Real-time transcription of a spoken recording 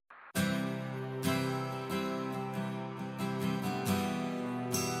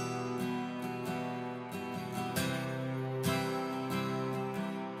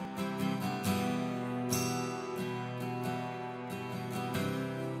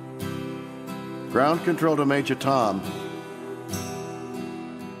Ground control to Major Tom.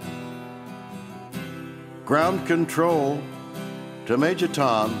 Ground control to Major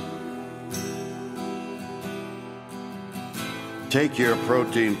Tom. Take your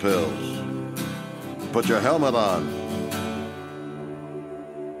protein pills. Put your helmet on.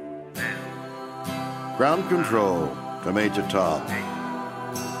 Ground control to Major Tom.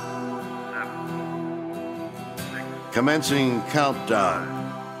 Commencing countdown.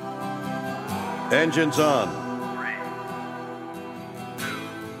 Engines on.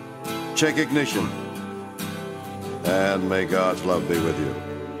 Check ignition. And may God's love be with you.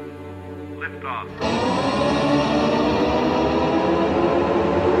 Lift off.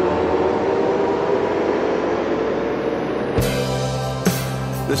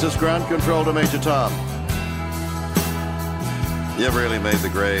 This is ground control to Major Tom. You've really made the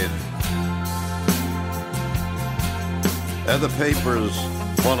grade. And the papers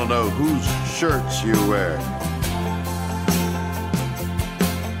want to know whose shirts you wear.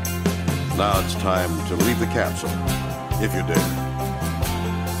 Now it's time to leave the capsule, if you dare.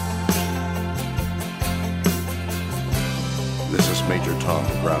 This is Major Tom,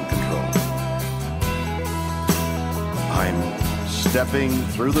 ground control. I'm stepping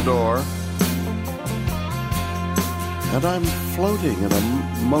through the door, and I'm floating in a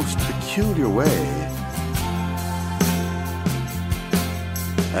most peculiar way.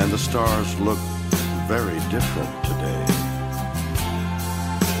 And the stars look very different today.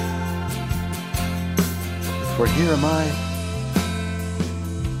 For here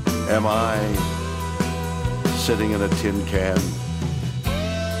am I sitting in a tin can,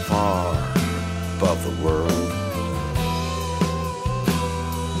 far above the world.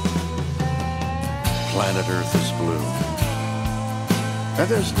 Planet Earth is blue, and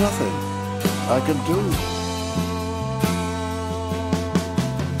there's nothing I can do.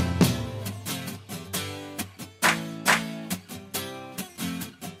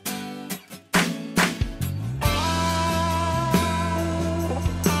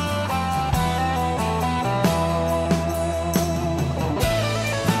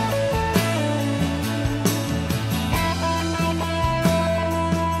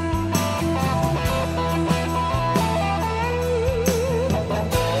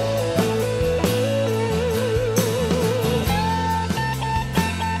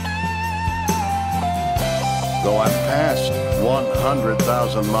 Though I'm past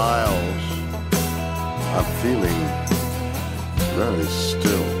 100,000 miles, I'm feeling very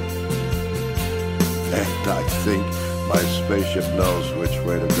still. And I think my spaceship knows which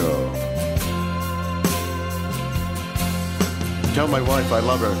way to go. Tell my wife I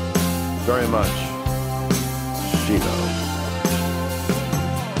love her very much. She knows.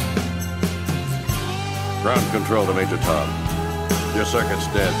 Ground control to Major Tom. Your circuit's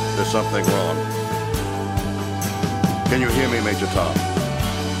dead. There's something wrong. Can you hear me, Major Tom?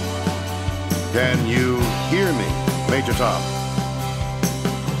 Can you hear me, Major Tom?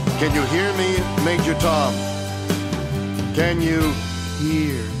 Can you hear me, Major Tom? Can you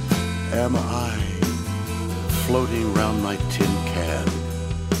hear? Am I floating around my tin can,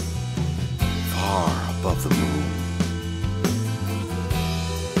 far above the moon?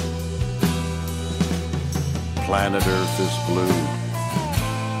 Planet Earth is blue,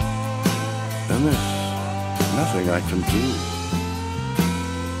 and there's nothing I can do.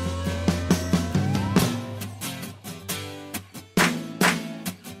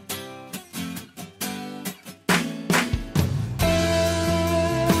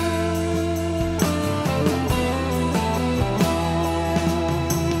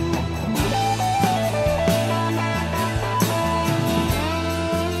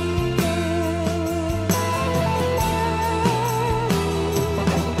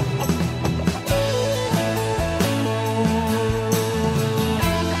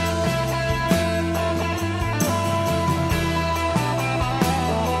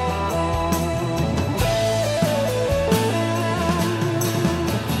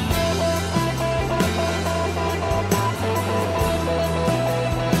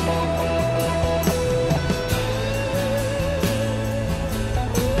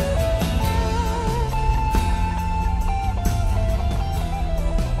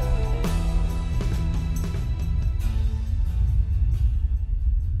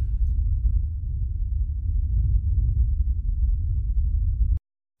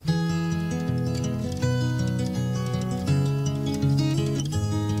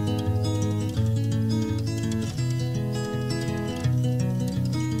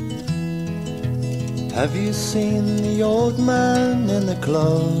 Have you seen the old man in the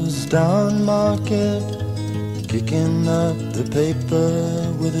closed down market, kicking up the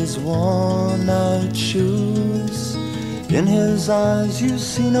paper with his worn-out shoes. In his eyes you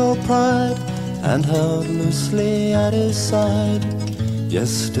see no pride, and held loosely at his side,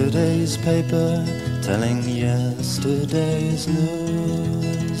 yesterday's paper telling yesterday's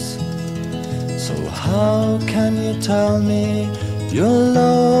news. So how can you tell me you're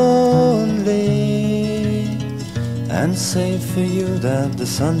lonely and say for you that the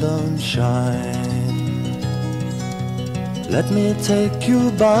sun don't shine? Let me take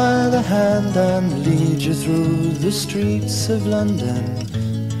you by the hand and lead you through the streets of London,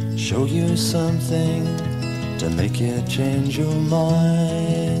 show you something to make you change your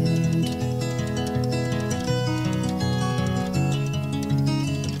mind.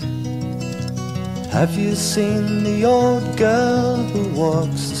 Have you seen the old girl who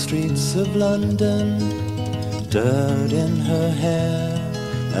walks the streets of London? Dirt in her hair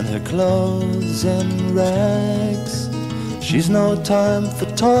and her clothes in rags. She's no time for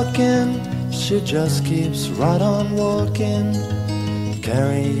talking, she just keeps right on walking,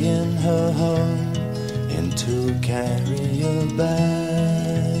 carrying her home in 2 carrier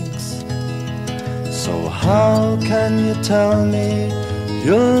bags. So how can you tell me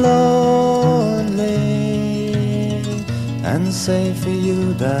you're lonely and say for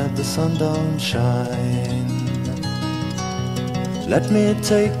you that the sun don't shine? Let me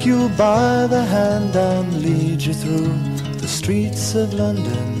take you by the hand and lead you through the streets of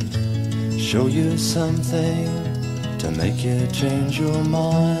London, show you something to make you change your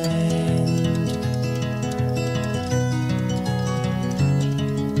mind.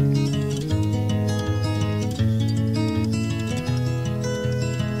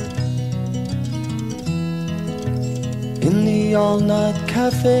 In the all-night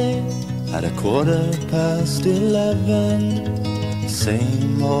cafe at 11:15,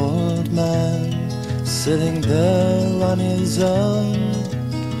 same old man sitting there on his own,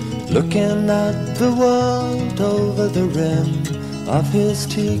 looking at the world over the rim of his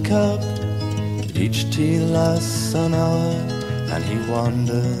teacup. Each tea lasts an hour and he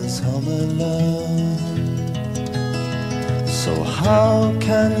wanders home alone. So how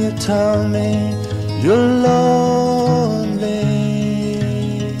can you tell me you're lonely?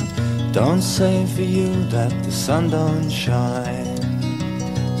 Don't say for you that the sun don't shine.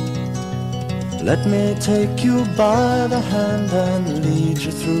 Let me take you by the hand and lead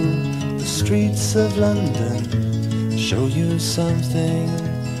you through the streets of London, show you something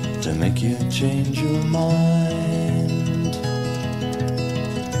to make you change your mind.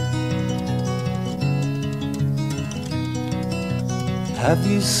 Have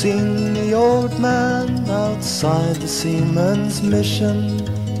you seen the old man outside the Seaman's Mission?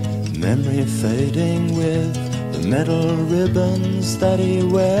 Memory fading with the metal ribbons that he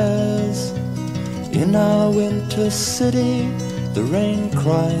wears. In our winter city, the rain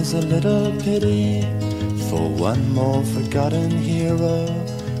cries a little pity for one more forgotten hero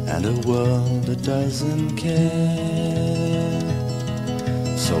and a world that doesn't care.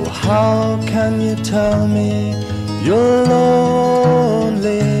 So how can you tell me you're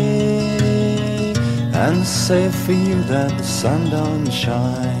lonely and say for you that the sun don't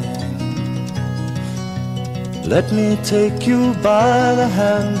shine? Let me take you by the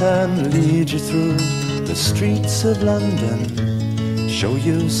hand and lead you through the streets of London, show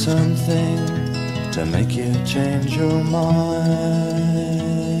you something to make you change your mind.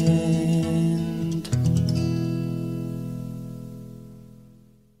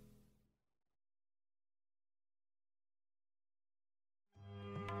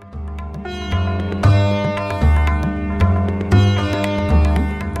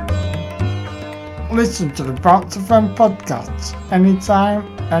 Listen to the Bounce FM podcast anytime,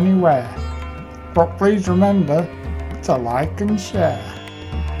 anywhere. But please remember to like and share.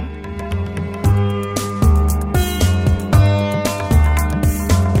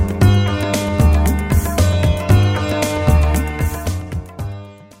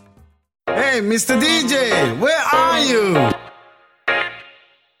 Hey, Mr. DJ, where are you?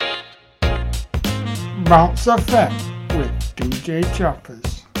 Bounce FM with DJ Choppers.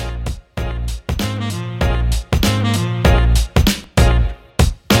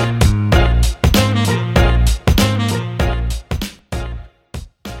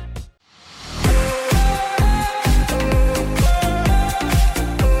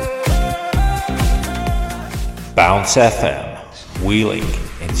 Bounce FM, wheeling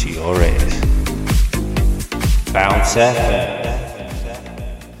into your ears. Bounce FM.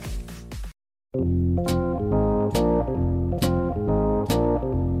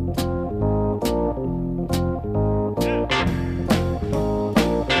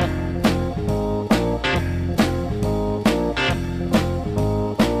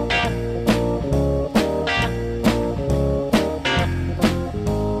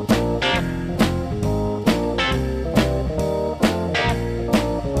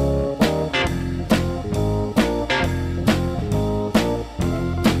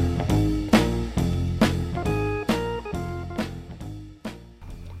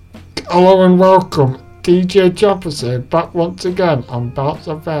 Hello and welcome, DJ Choppers here, back once again on Bounce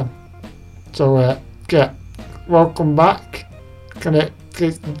FM. So, welcome back.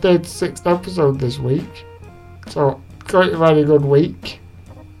 It's the 36th episode this week. So, quite a very good week.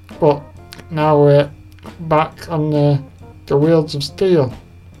 But now we're back on the wheels of steel.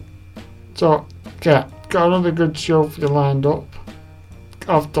 So, got another good show for you lined up.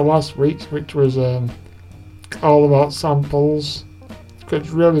 After last week's, which was all about samples.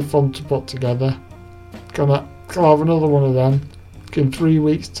 It's really fun to put together. Gonna have another one of them in 3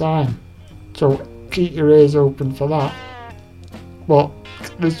 weeks' time. So keep your ears open for that. But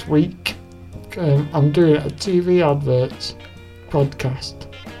this week, I'm doing a TV adverts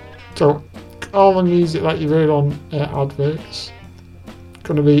podcast. So all the music that you've heard on adverts,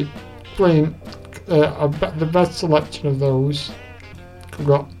 gonna be playing the best selection of those. I've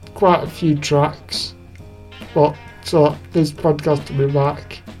got quite a few tracks, but so this podcast will be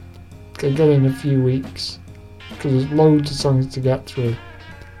back again in a few weeks because there's loads of songs to get through.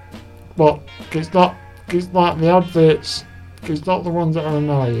 But it's not the adverts. It's not the ones that are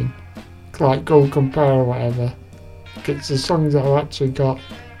annoying, like Go Compare or whatever. It's the songs that have actually got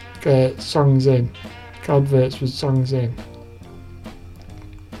songs in, adverts with songs in.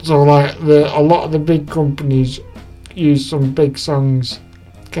 So like a lot of the big companies use some big songs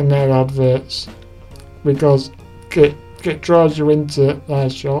in their adverts because it draws you into their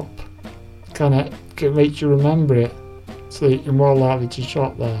shop, it makes you remember it, so that you're more likely to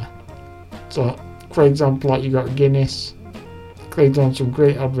shop there. So, for example, like you got Guinness, they've done some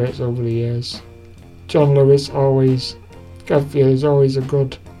great adverts over the years. John Lewis always, is always a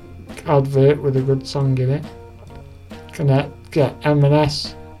good advert with a good song in it. Get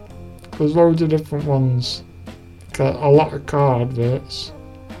M&S, there's loads of different ones. Got a lot of car adverts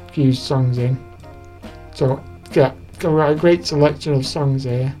use songs in. So, got a great selection of songs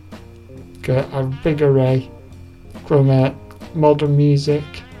here. Got a big array from modern music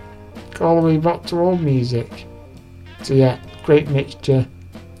all the way back to old music. So yeah, great mixture.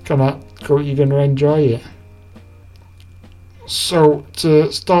 You're gonna enjoy it. So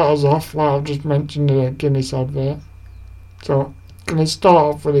to start us off, like I've just mentioned, the Guinness advert. So gonna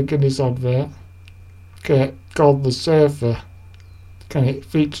start off with a Guinness advert. Called The Surfer. It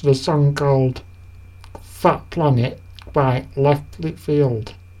featured a song called Fat Planet by Left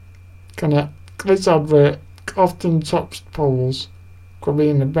Field. This advert often tops polls for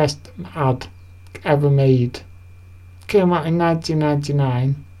being the best ad ever made. Came out in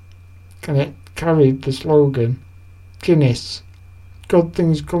 1999. It carried the slogan, Guinness, good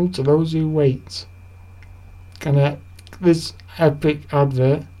things come to those who wait. This epic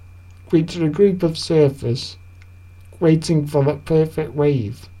advert featured a group of surfers waiting for the perfect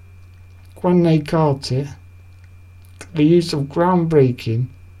wave. When they caught it, the use of groundbreaking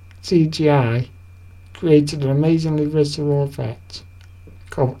CGI created an amazingly visceral effect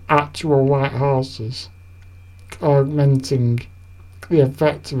of actual white horses, augmenting the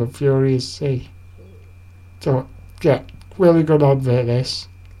effect of a furious sea. So, yeah, really good advert this.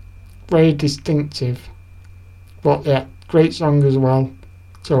 Very distinctive. But yeah, great song as well.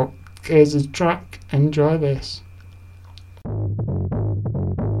 So, here's his track. Enjoy this.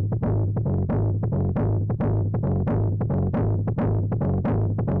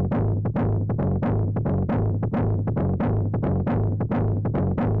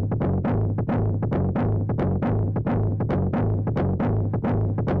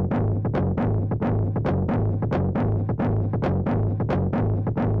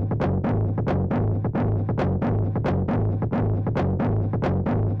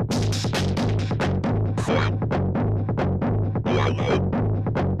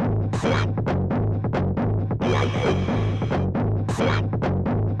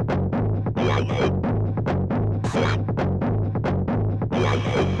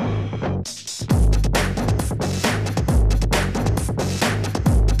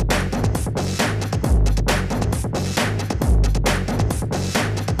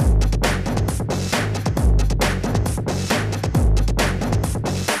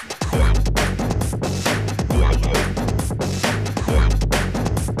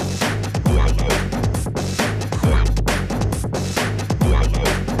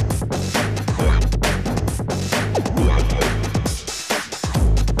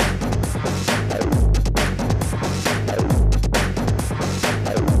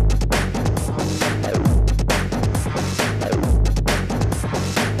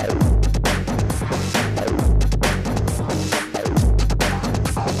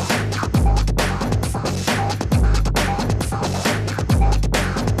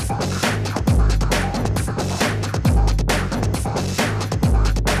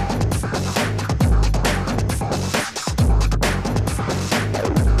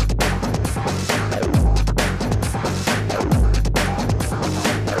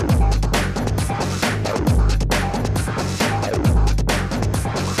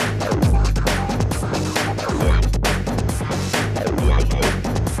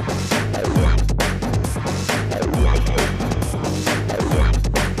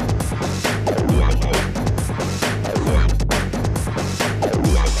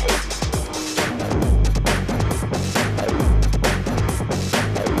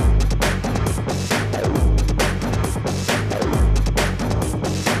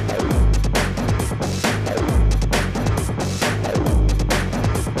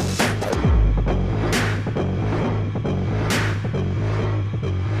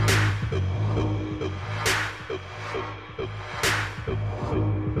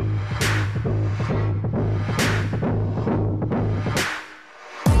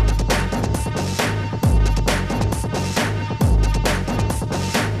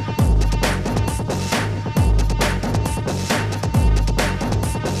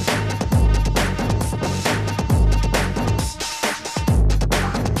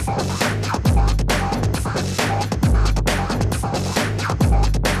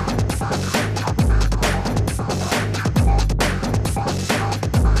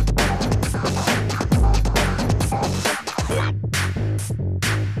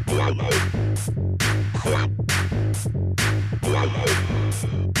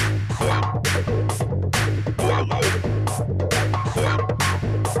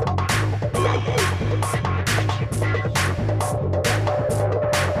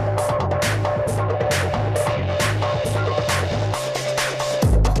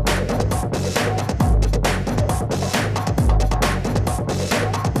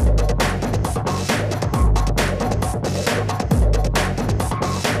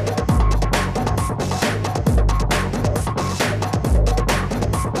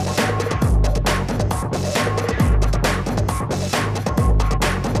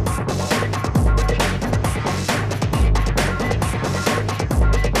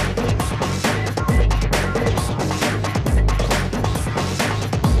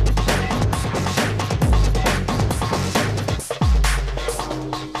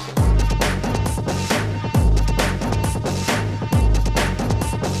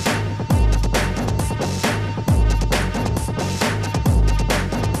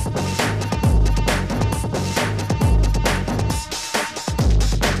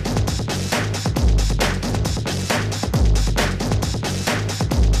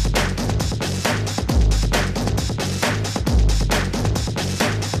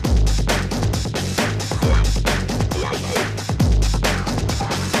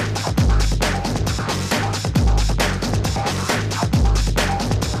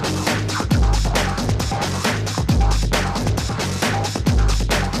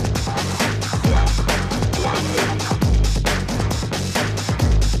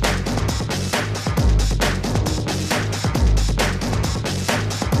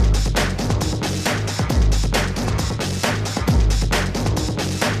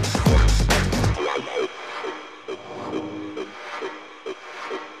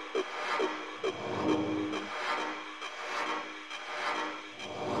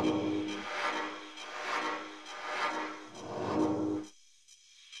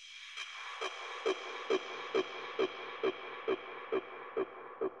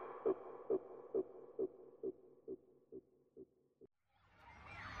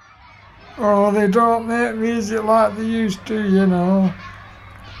 Oh, they don't make music like they used to, you know.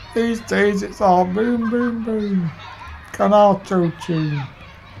 These days it's all boom, boom, boom. Can auto-tune.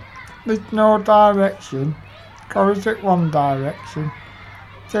 There's no direction. Chorus at one direction.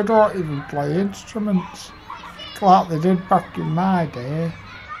 They don't even play instruments like they did back in my day.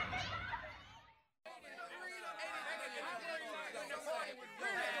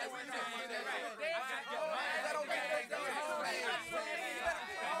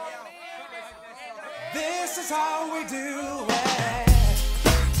 This is how we do it.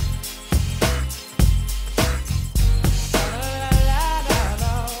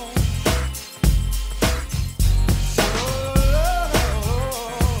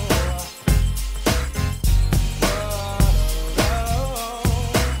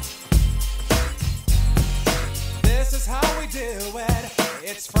 This is how we do it.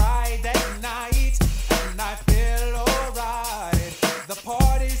 It's Friday night and I feel alright. The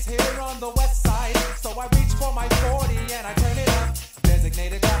party's here on the west side, so I reach for my 40 and I turn it up.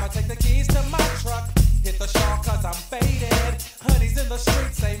 Designated driver, take the keys to my truck. Hit the shawl cause I'm faded. Honey's in the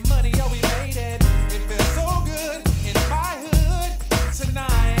streets, say money, oh we made it. It feels so good in my hood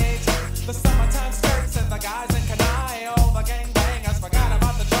tonight. The summertime skirts and the guys in Kanai. All the gangbangers forgot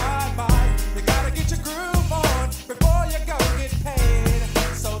about the drive-by. You gotta get your groove on before you go get paid.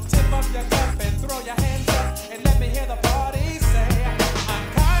 So tip up your cup and throw your hands up and let me hear the party say, I'm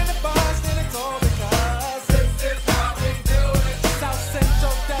kinda buzzed and it's all because this is how we do it. South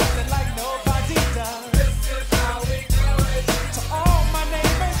Central does it like nobody does. This is how we do it. To all my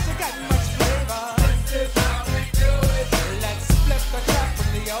neighbors, you got much flavor. This is how we do it. Let's flip the track from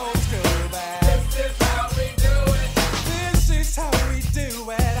the old school back. This is how we do it. This is how we do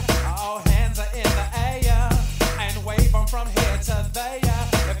it. All hands are in the air and wave them from here to there.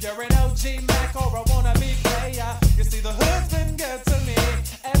 If you're an OG Mac or a wannabe player, you see the hood's been good to me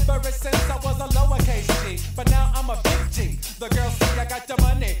ever since I was a lowercase G. But now I'm a big G. The girls see I got the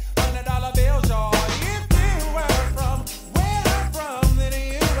money, $100 bills, y'all. If you were from where I'm from, then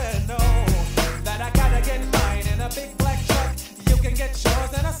you would know that I gotta get mine in a big black truck. You can get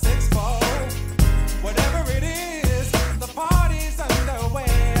yours in a 6-4. Whatever it is, the party's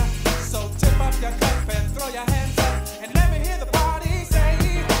underway. So tip up your cup and throw your hands up and let me hear the party say,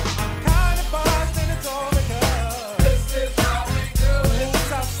 I'm kinda buzzed and it's all because this is how we do it.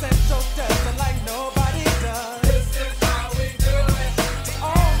 South Central does it like nobody does. This is how we do it. To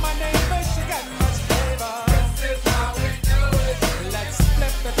all my neighbors, you got much flavor. This is how we do it. Let's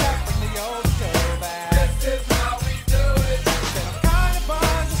flip the track from the old school back. This is how we do it. Said I'm kinda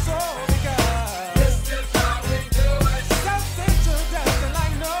buzzed, it's all because this is how we do it. South Central does it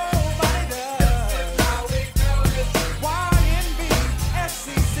like nobody does. This is how we do it. YNB,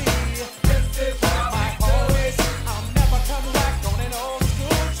 FCC. This is how my always. I'll never come back on an old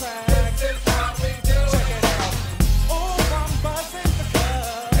school track. This is how we do it. Check it out. Oh, I'm buzzing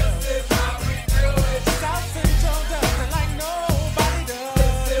because this is how we do it. South Central does it like nobody does.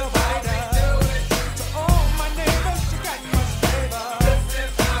 This is how we do it. To all my neighbors, you got much flavor. This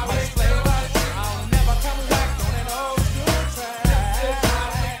is how we do it. I'll never come back on an old school track. This is how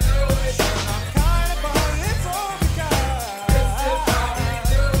we do it. I'm kinda buzzed, it's all because this is how we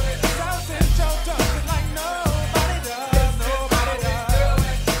do it. South Central does it like nobody does. Nobody does.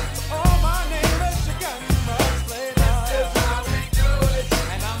 To all my neighbors, you got much flavor. This is how we do it.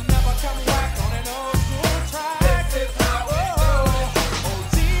 And I'm never coming back on an old school track. This is how we do it.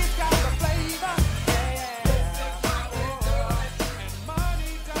 OG's got the flavor. Yeah. And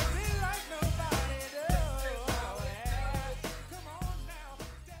money does it like nobody does. Come on now.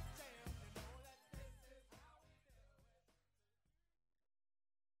 Def Jam, you know that.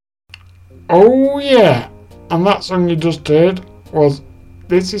 Oh yeah, and that song you just heard was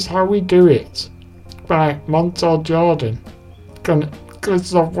This Is How We Do It by Montel Jordan.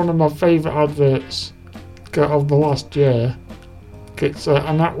 This is one of my favourite adverts of the last year. It's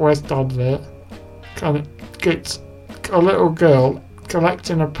an NatWest advert. It's a little girl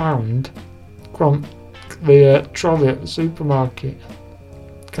collecting a pound from the trolley at the supermarket.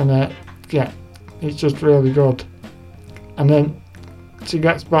 Yeah, it's just really good. And then she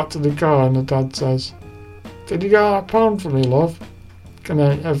gets back to the car and the dad says, "Did you get that pound for me, love?"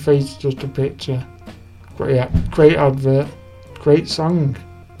 Her face is just a picture. But yeah, great advert, great song.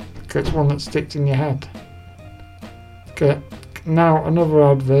 It's one that sticks in your head. Now another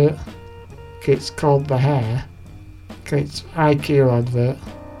advert. It's called The Hair. It's IKEA advert.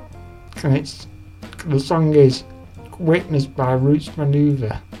 The song is Witnessed by Roots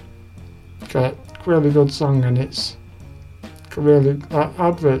Maneuver. Really good song, and it's really,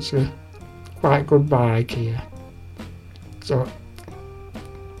 adverts are quite good by IKEA. So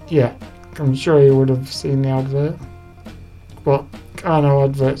yeah, I'm sure you would have seen the advert. But I know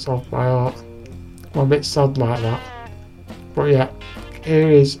adverts off by heart. I'm a bit sad like that. But yeah, here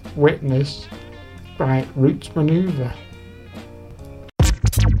is Witness by Roots Maneuver.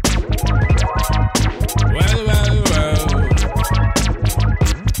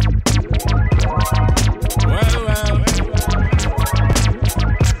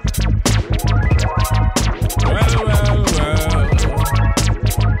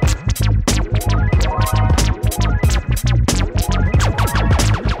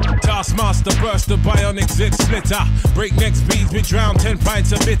 The bionic zit splitter, breakneck speeds, we drown 10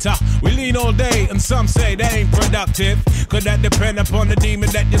 pints of bitter. We lean all day and some say that ain't productive. Could that depend upon the demon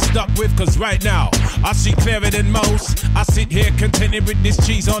that you're stuck with? Cause right now, I see clearer than most. I sit here contented with this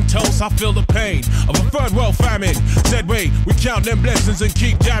cheese on toast. I feel the pain of a third world famine. Said wait, we count them blessings and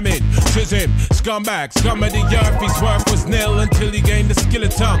keep jamming. Tis him, scumbag, scum of the earth. His worth was nil until he gained the skill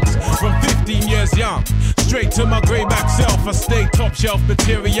of tongues. From 15 years young, straight to my greyback self, I stay top shelf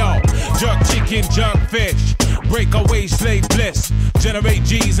material. Jerk chicken, jerk fish, break away slave bliss, generate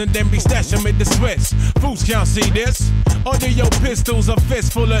G's and then be stashing with the Swiss. Fools can't see this. Under your pistols, a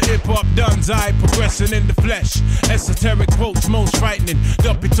fist full of hip-hop duns, I progressing in the flesh. Esoteric quotes most frightening.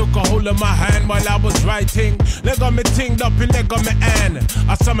 Duppy took a hold of my hand while I was writing. Leg on me ting, Duppy leg on me and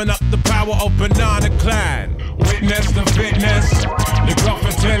I summon up the power of Banana Clan. Witness the fitness, the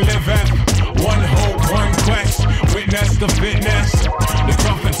Grafferton liveth. One hope, one quest. Witness the fitness, the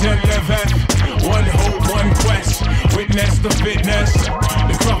Grafferton liveth. One hope, one quest. Witness the fitness,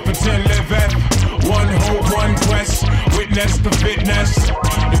 the Grafferton liveth. One hope, one quest. Witness the fitness,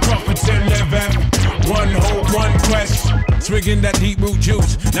 the Grafferton liveth. One hope, one quest. Swigging that deep root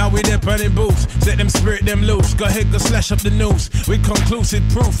juice. Now we dip in boots. Set them spirit them loose. Go ahead, go slash up the news. With conclusive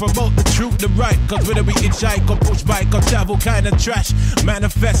proof about the truth, the right. Cause whether we hitchhike or push bike or travel kind of trash.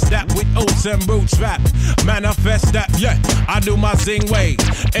 Manifest that with oats and roots rap. Manifest that, yeah, I do my zing way.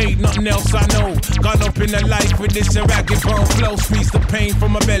 Ain't nothing else I know. Gone up in the life with this ragged bone flow. Squeeze the pain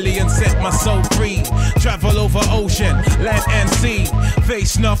from my belly and set my soul free. Travel over ocean, land and sea.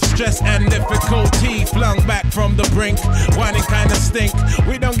 Face enough stress and difficulty. Flung back from the brink. Whining kinda stink.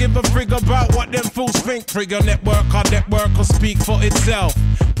 We don't give a frig about what them fools think. Frig your network, our network will speak for itself.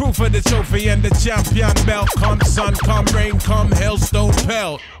 Proof of the trophy and the champion belt. Come sun, come rain, come hailstone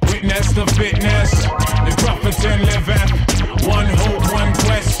pelt. Witness the fitness, the Grafferton liveth. One hope, one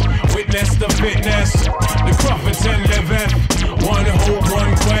quest. Witness the fitness, the Grafferton liveth. One hope,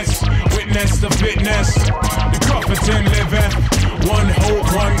 one quest. Witness the fitness, the Grafferton liveth. One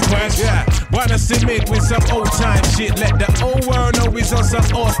hope, one quest. Yeah, wanna submit with some old time shit. Let the old world know he's on some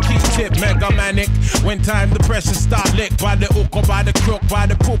off-key tip. Mega manic. When time the pressure start lick. By the hook or by the crook, by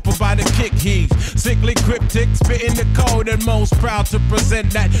the poop or by the kick. He's sickly cryptic, spitting the code and most proud to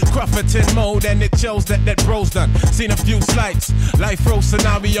present that Grafferton mode. And it shows that bro's done. Seen a few slights. Life row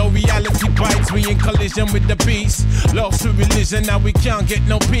scenario, reality bites. We in collision with the beast. Lost to religion, now we can't get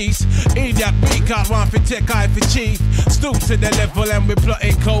no peace. Idiot, we can't run for tech, eye for chief. Stoop to the level and we're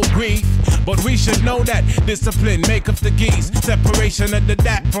plotting cold grief. But we should know that discipline make up the geese. Separation of the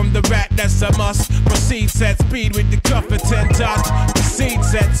dat from the rat, that's a must. Proceed, set speed with the Grafferton touch. Proceed,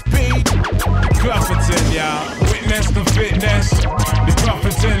 set speed. The Grafferton, y'all. Witness the fitness. The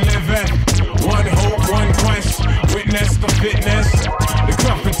Grafferton liveth. One hope, one quest. Witness the fitness. The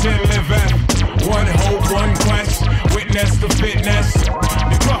Grafferton liveth. One hope, one quest. Witness the fitness.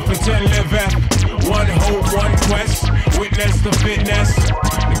 The Grafferton liveth. One hope, one quest. Witness the fitness.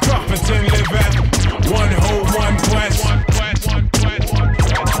 The Grafferton liveth. One hope, one quest.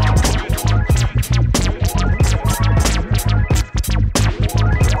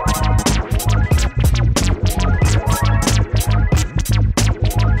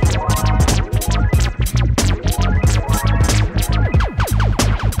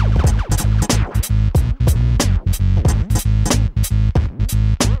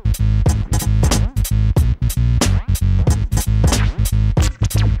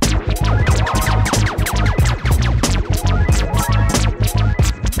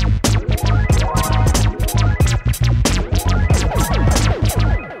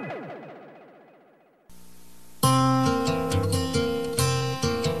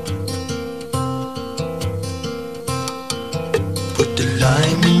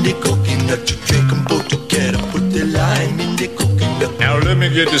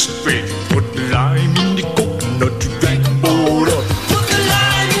 Get this straight. Put the lime in the coconut to drink both up. Put the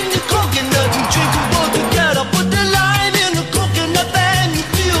lime in the coconut and drink them both together. Put the lime in the coconut and you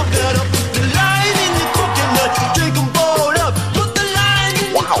feel better. Put the lime in the coconut and drink them both up. Put the lime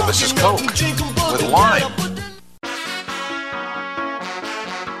in the coconut this is Coke and drink them both with together. lime.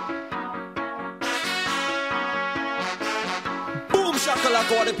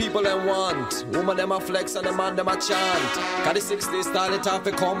 the people them want. Woman them a flex and the man them a chant. Got the 60s style it off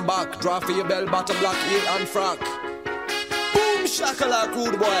a come back. Draw for your bell bottom black heel and frock. Boom shakalak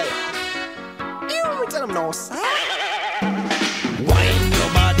rude boy. You tell them no sir. Wine your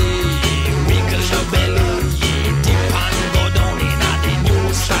body, wiggle your belly, dip and go down in the new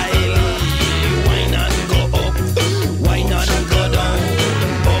style. Wine and go up, wine and go down.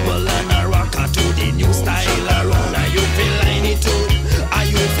 Bubble and a rocker to the new style around. Are you feel line it up? Are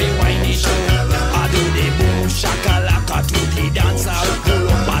you feel wine it up? I do the boom shakalaka to the dancer. Pull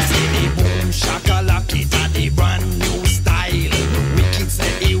up, I say the boom shakalaka it a the brand new style. Wicked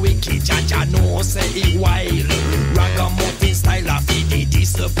say it wicked, Jaja no say it wild. Ragamuffin style of the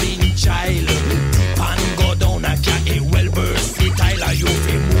disciplined child. Dip and go down a cat a well versatile. You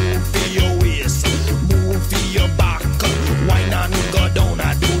feel move for your waist, move for your back. Wine and go down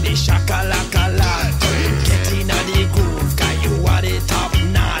and do the shakalaka lot. Get in a the groove, cause you are the top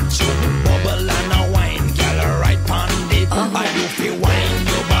notch. Bubble and a wine, girl right pon it. And you feel wine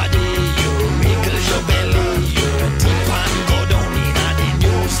your body, you wiggle your belly. You dip and go down in a the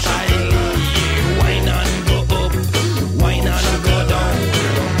new style. Wine and go up, wine and go down.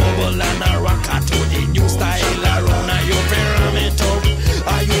 Bubble and a rocker to the new style around. And you feel ram it up,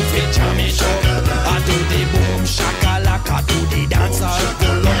 and you feel jam it up. I do the boom shakalaka to the dancer.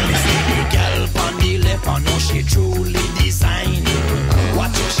 Pull up, me see the girl on the left, I know she truly designed.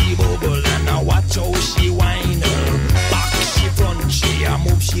 Watch how she bubble and I watch how she whine. Back she front, she a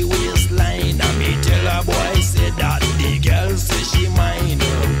move she waistline. And me tell her boy say that the girl say she mine.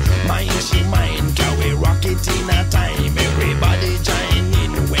 Mine she mine, can we rock it in a time? Everybody join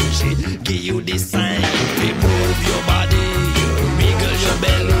in when she give you the sign. You move your body, you wiggle your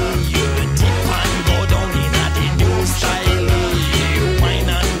belly, you dip and go down in a the new style. You wine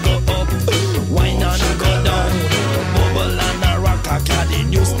and go up, wine and go down. Bubble and a rock, I got the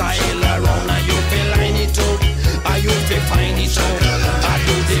new style around. And you feel line it up, and you feel fine it up. I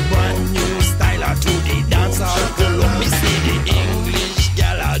do the brand new style, I do the dancer. Pull up, me see the English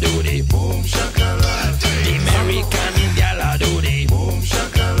gal, I do the boom shakalaka. The American gal, I do the boom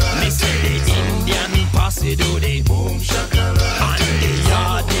shakalaka. Me see the Indian posse do the boom shakalaka. And the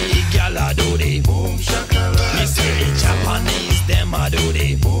Yardi gal, I do the boom shakalaka. Me see the Japanese them, I do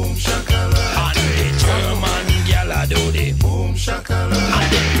the boom shakalaka. And the German gal, I do the boom shakalaka. And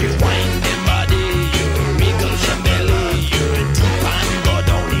then you wind them body, you wiggle them belly, you dip and go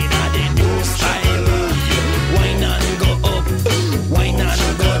down in a the new style. You wine and go up, wine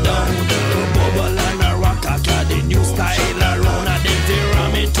and go down. Bubble and a rock, I got the new style around. And then they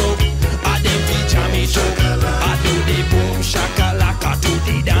ram it up, and then they jam it up. I do the boom shakalaka to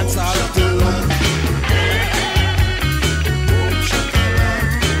the dancer pull up. Boom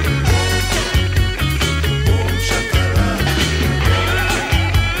shakalaka, boom shakalaka,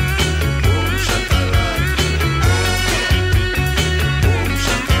 boom shakalaka, boom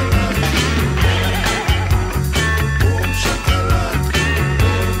shakalaka, boom shakalaka,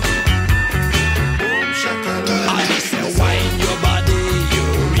 boom shakalaka. I say wine your body, you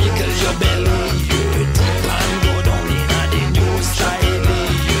wiggle your belly, you dip and go down in a the new style.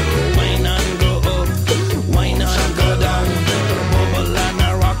 You wine and go up, wine and go down. Bubble and a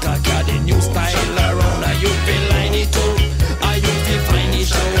rock, I got the new style around. And you feel line it up, and you feel fine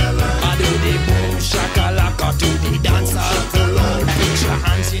it up. I do the boom shakalaka to the dancer full on. Put your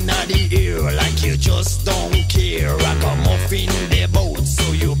hands in the air like you just don't care. Ragamuffin the boat,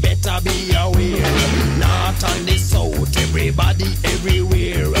 so you better be aware. North and the south, everybody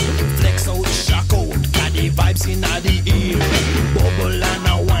everywhere. Flex out, shock out, got the vibes in the ear. Bubble and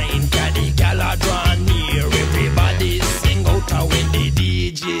a wine, got the gala draw near. Everybody sing out when the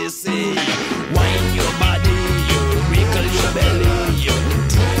DJ say, wine your body, you wiggle your belly, you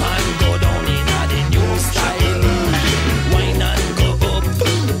dip and go down in a the new style. Wine and go up,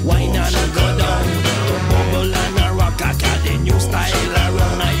 wine and go down. Bubble and a rock, I got the new style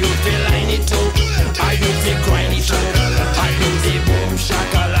around. And you feel line it up, and you feel grind it up. I do the boom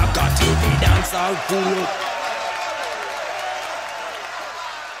shakalaka to the dancer pull up.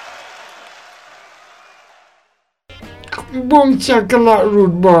 Boom shakalaka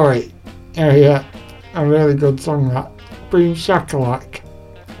rude boy. Oh yeah, a really good song that. Boom shakalaka.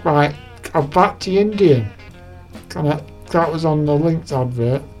 Right, I'm back to Indian. That was on the Lynx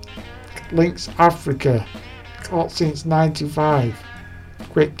advert. Lynx Africa. Got since '95.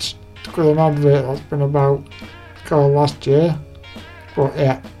 Which with an advert that's been about last year. But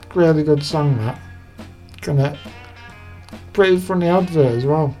yeah, really good song that. Pretty funny advert as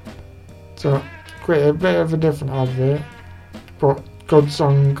well. So quite a bit of a different advert, but good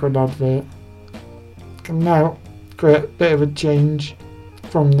song, good advert. And now, create a bit of a change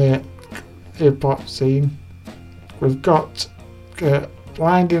from the hip hop scene. We've got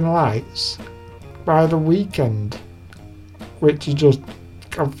Blinding Lights by The Weeknd, which is just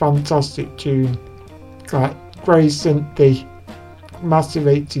a fantastic tune. Like very synthy, massive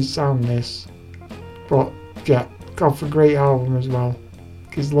 80s sound this, but yeah, got a great album as well,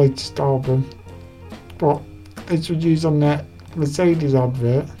 his latest album. But this was used on that Mercedes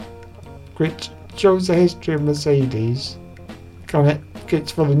advert, which shows the history of Mercedes.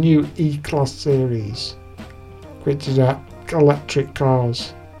 It's for the new E-Class series, which is electric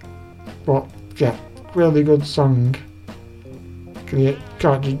cars. But yeah, really good song. You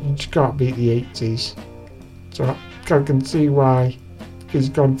just can't beat the 80s. So I can see why he's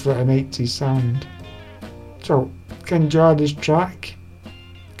gone for an 80s sound. So enjoy this track.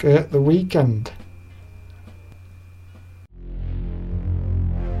 The Weeknd.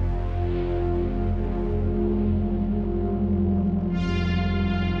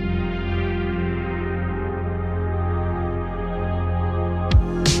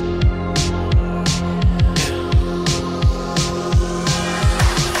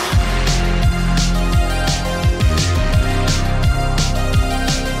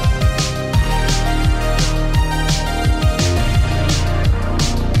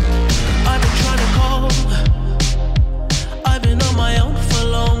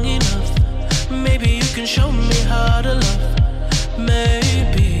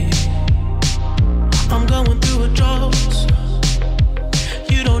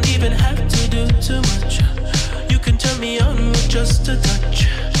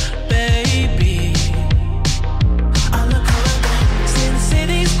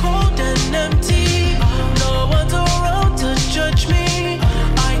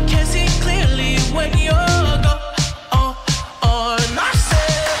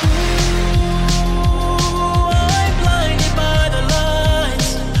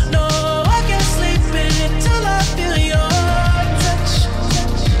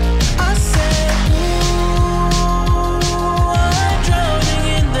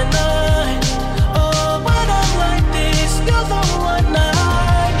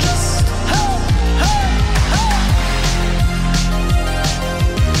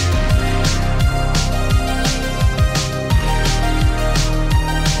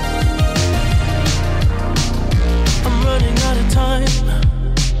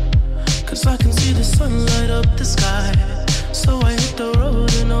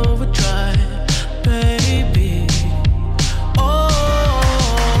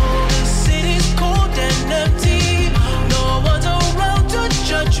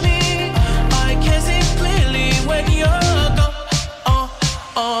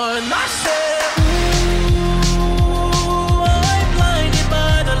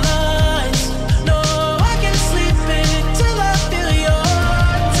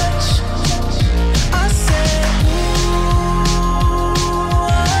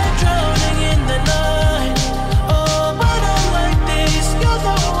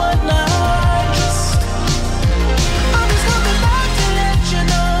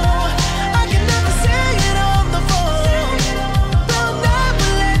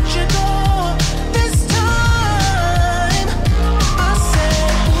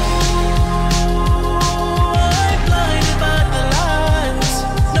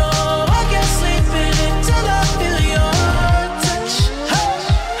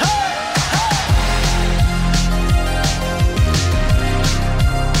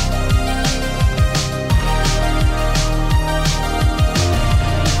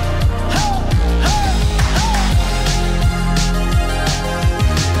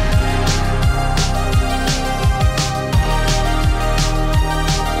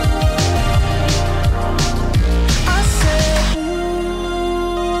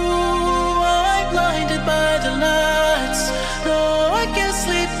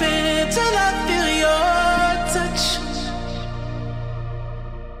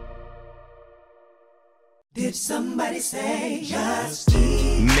 Did somebody say just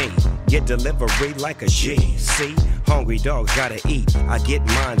eat? Me, get delivery like a G. See, hungry dogs gotta eat. I get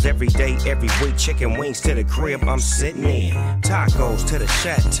mines every day, every week. Chicken wings to the crib I'm sitting in. Tacos to the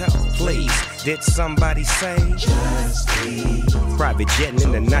chateau, please. Did somebody say just eat? Private jetting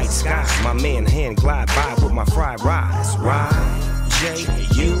in the night sky. My man hand glide by with my fried rice. Ride,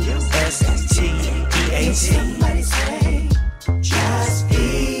 J-U-S-T-E-A-T. Somebody say just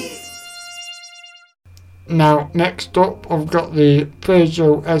eat. Now, next up, I've got the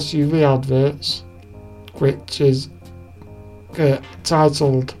Peugeot SUV adverts, which is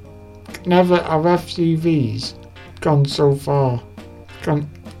titled "Never Have SUVs Gone So Far."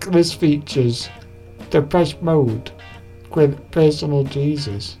 This features Depeche Mode with Personal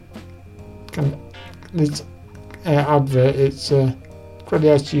Jesus. This advert, it's quite the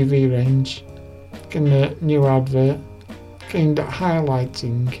SUV range. New advert aimed at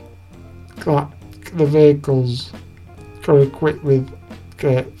highlighting the vehicles equipped with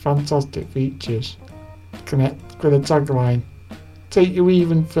fantastic features. With a tagline, take you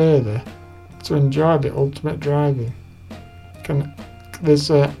even further to enjoy the ultimate driving. There's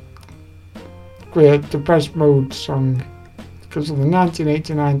a great Depeche Mode song because of the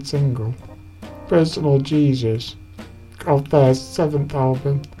 1989 single Personal Jesus of their 7th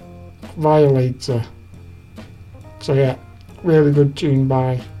album Violator. So yeah, really good tune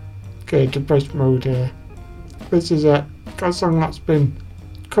by Depeche Mode here. This is a song that's been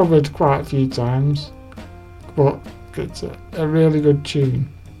covered quite a few times, but it's a really good tune.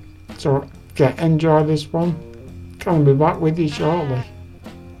 So yeah, enjoy this one. I'll be back with you shortly.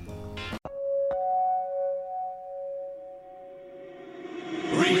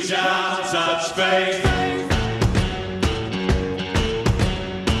 Reach out, touch faith.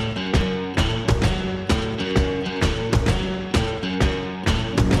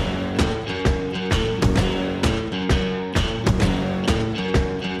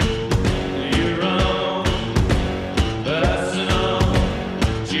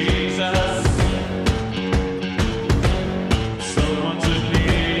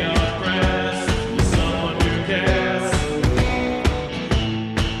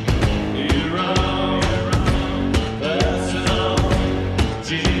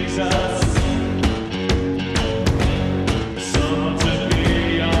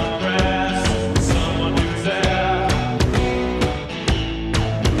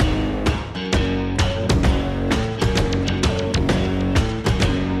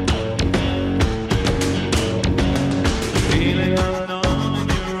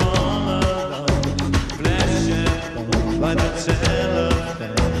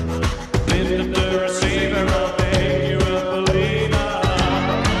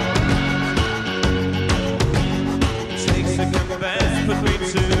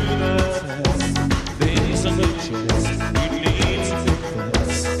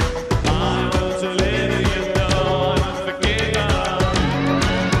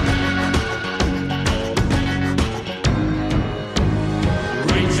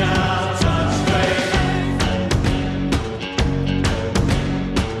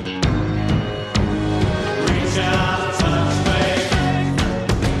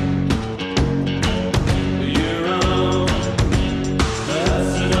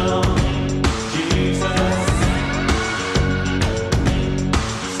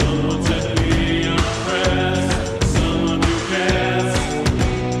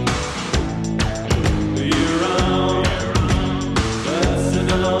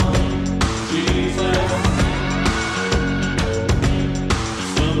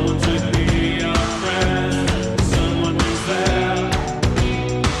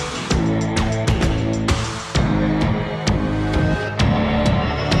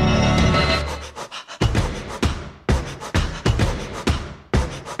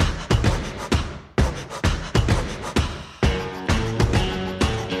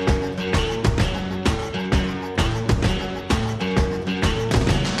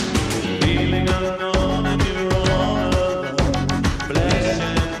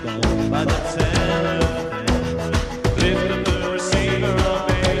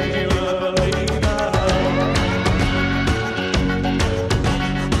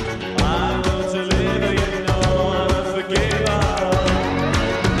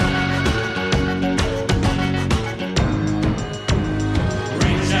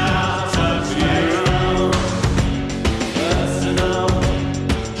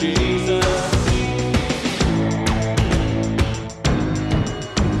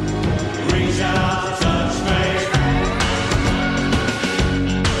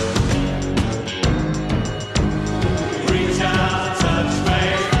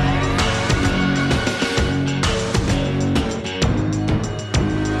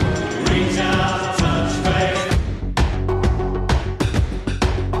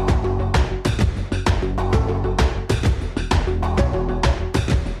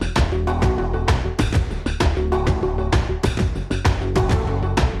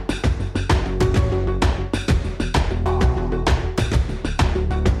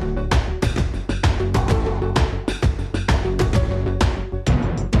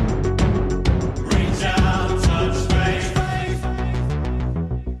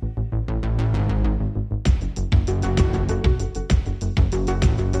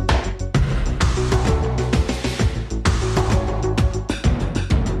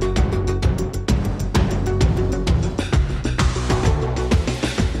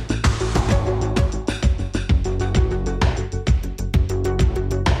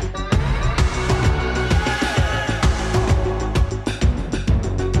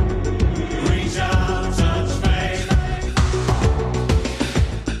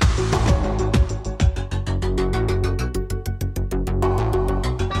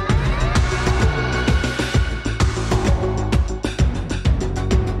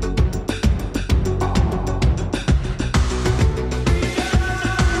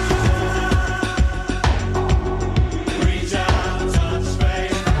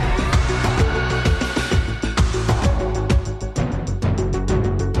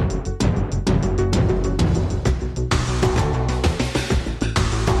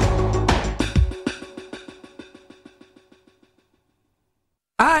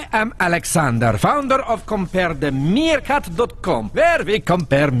 I am Alexander, founder of CompareTheMeerkat.com, where we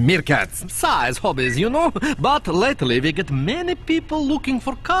compare meerkats. Size hobbies, you know. But lately we get many people looking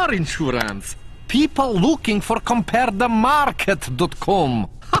for car insurance. People looking for CompareTheMarket.com.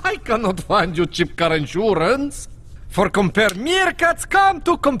 I cannot find you cheap car insurance. For Compare Meerkats, come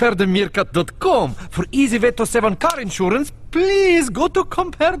to CompareTheMeerkat.com. For easy way to save on car insurance, please go to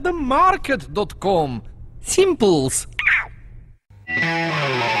CompareTheMarket.com. Simples.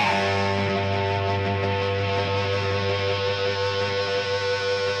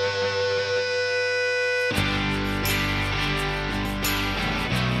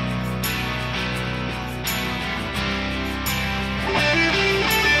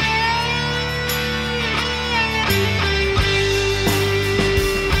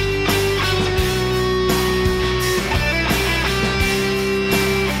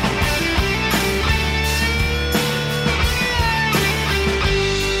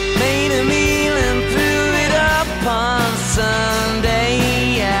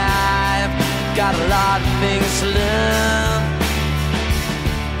 Got a lot of things to learn.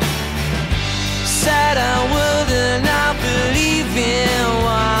 Said I would and I believe in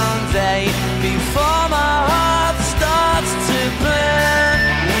one day before my heart starts to burn.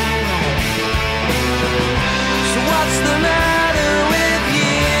 So what's the matter with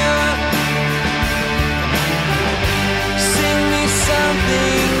you? Sing me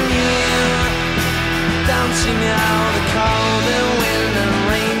something new. Don't you know the cold and wind and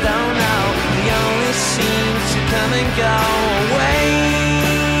rain don't know? Seem to come and go away.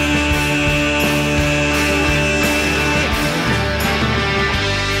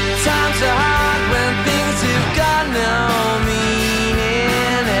 Times are hard when things have got no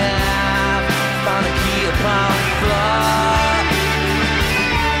meaning. I've found a key upon the floor.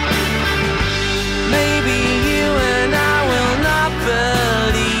 Maybe you and I will not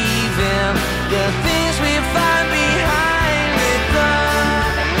believe in the things we find behind the door.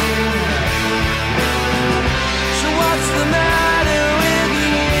 What's the matter with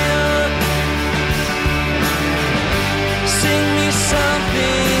you? Sing me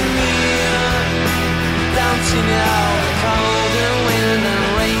something new. Don't you know the cold and wind and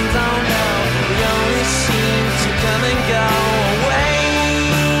rain don't know? We only seem to come and go away.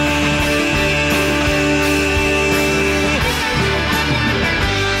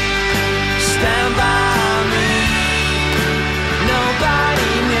 Stand by me.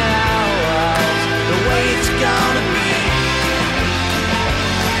 Nobody knows the way it's gonna be.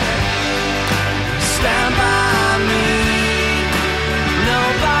 Stand by me.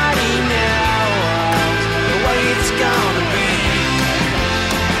 Nobody knows the way it's gonna be.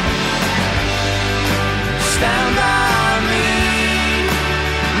 Stand by me.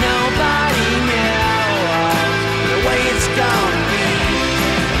 Nobody knows the way it's gonna be.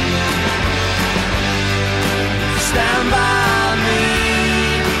 Stand by me.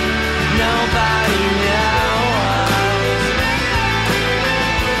 Nobody knows.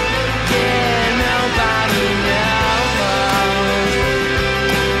 Yeah, nobody knows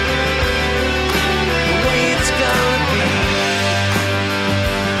the way it's gonna be.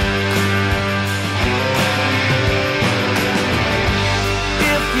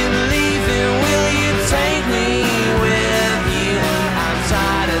 If you're leaving, will you take me with you? I'm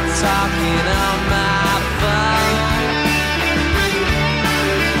tired of talking on my phone.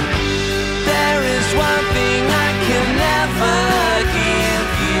 There is one thing I can never give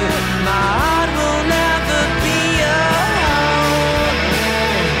you. My heart will never be your home.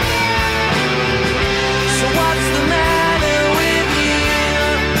 So what's the matter with you?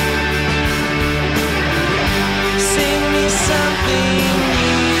 Sing me something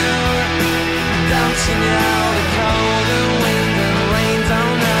new. Don't you know the cold and wind and rain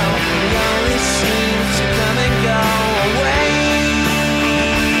don't know? We only seem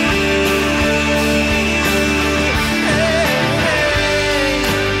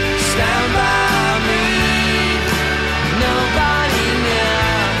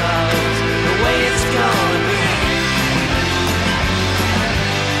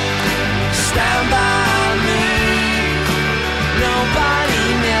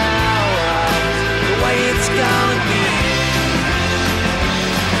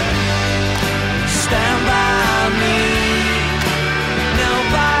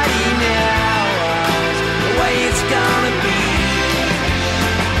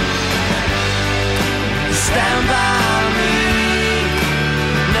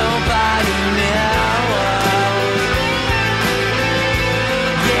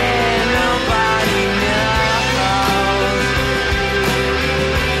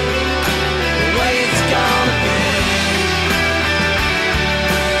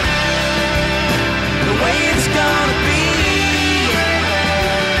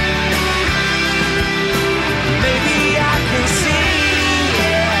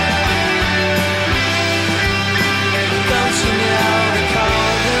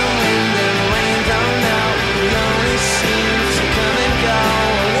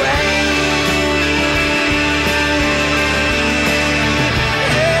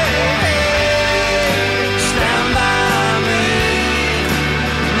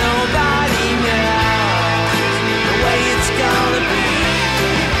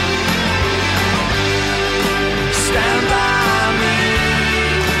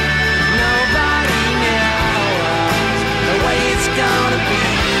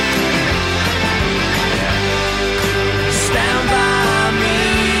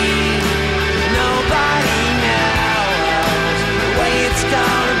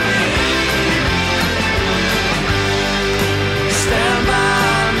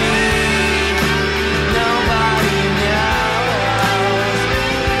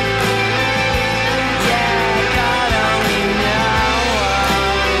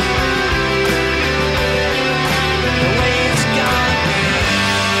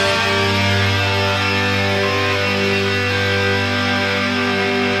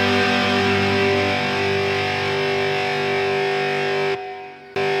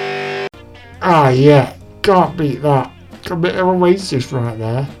yeah, can't beat that. Got a bit of Oasis right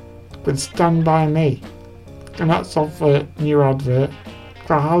there with Stand By Me. And that's off a new advert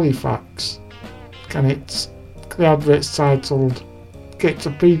for Halifax. And the advert's titled It's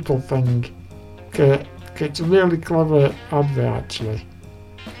a People Thing. It's a really clever advert actually.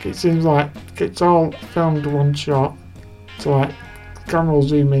 It seems like it's all filmed one shot. So like, the camera will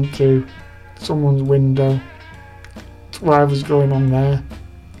zoom into someone's window, whatever's going on there.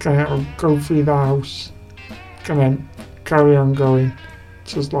 It'll go through the house, and then carry on going.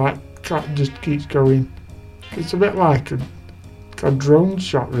 Just like, just keeps going. It's a bit like a drone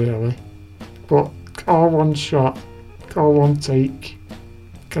shot really, but all one shot, all one take.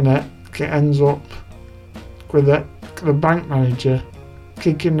 It ends up with the bank manager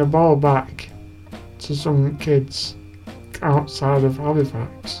kicking the ball back to some kids outside of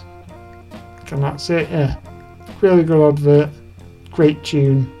Halifax. And that's it, yeah. Really good advert, great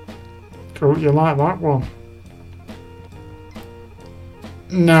tune. Hope you like that one.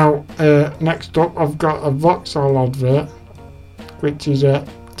 Now, next up I've got a Vauxhall advert, which is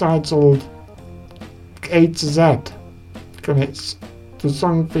titled A to Z. And it's the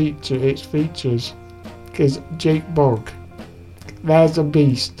song features is Jake Bugg. There's a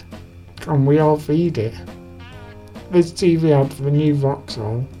beast, can we all feed it? This TV ad for the new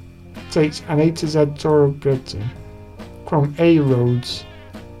Vauxhall takes an A to Z tour of Britain, from A roads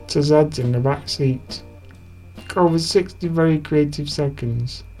to Z's in the back seat. Over 60 very creative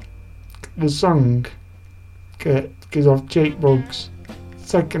seconds. The song is off Jake Bugg's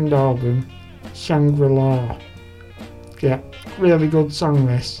second album, Shangri-La. Yeah, really good song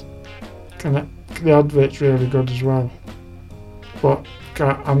this. The advert's really good as well. But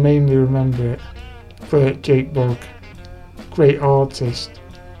I mainly remember it for Jake Bugg. Great artist.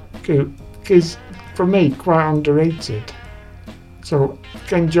 Who is, for me, quite underrated. So,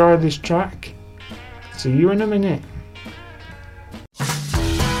 enjoy this track. See you in a minute. They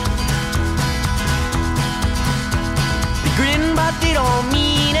grin but they don't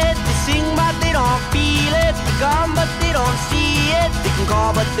mean it. They sing but they don't feel it. They come but they don't see it. They can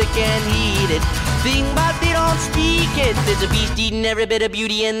call but they can't heed it. Think but they don't speak it. There's a beast eating every bit of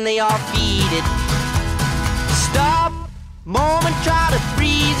beauty and they all feed it. Stop, moment, try to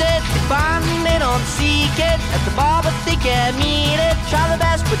freeze it. They find they don't seek it. At the bar but they can't meet it. Try the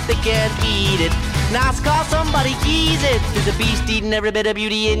best but they can't beat it. Nice call, somebody keys it. There's a beast eating every bit of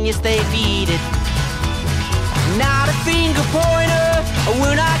beauty and you stay feed it. Not a finger pointer, I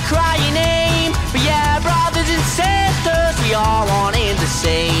will not cry your name. But yeah, brothers and sisters, we all want in the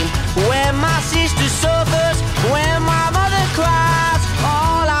same. When my sister suffers, when my mother cries,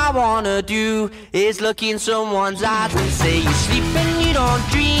 all I wanna do is look in someone's eyes and say, you sleep and you don't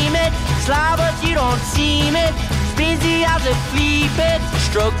dream it, sly but you don't seem it, busy as a flea bit,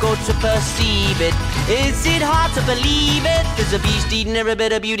 struggle to perceive it. Is it hard to believe it? There's a beast eating every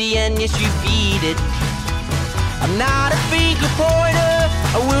bit of beauty and yes, you feed it. I'm not a finger pointer,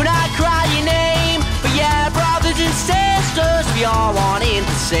 I will not cry your name. But yeah, brothers and sisters, we all want it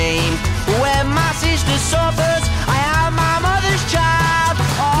the same. When my sister suffers, I am my mother's child.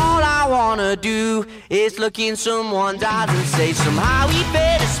 All I wanna do is look in someone's eyes and say, somehow we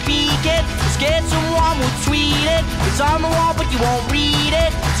better speak it. Scared someone will tweet it. It's on the wall but you won't read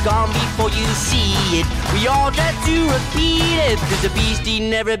it. It's gone before you see it. We all try to repeat it. There's a beast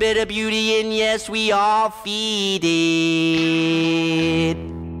eating every bit of beauty and yes, we all feed it.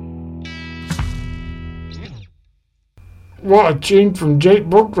 What a tune from Jake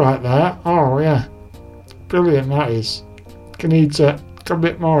Bugg right there. Oh yeah, brilliant that is. Needs a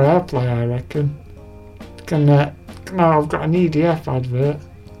bit more airplay I reckon. Now I've got an EDF advert.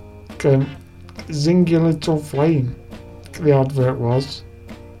 Zing Your Little Flame, the advert was,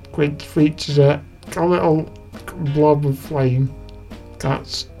 which features a little blob of flame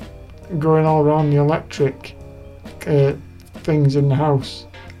that's going all around the electric things in the house,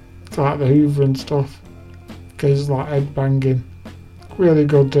 like the Hoover and stuff. It's like head banging. Really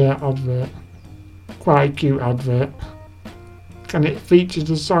good advert. Quite a cute advert. And it features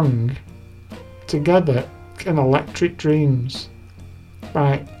a song, Together in Electric Dreams,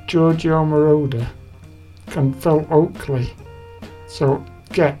 by Giorgio Moroder and Phil Oakley. So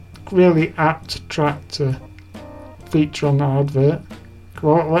get really apt track to feature on that advert.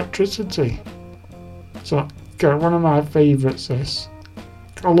 About electricity. So get one of my favourites this.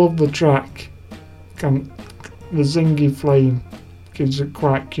 I love the track. And the zingy flame gives it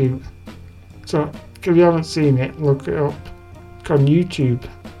quite cute. So if you haven't seen it, look it up. It's on YouTube.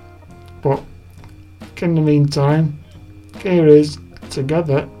 But in the meantime, here is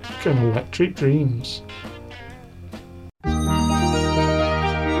Together in Electric Dreams.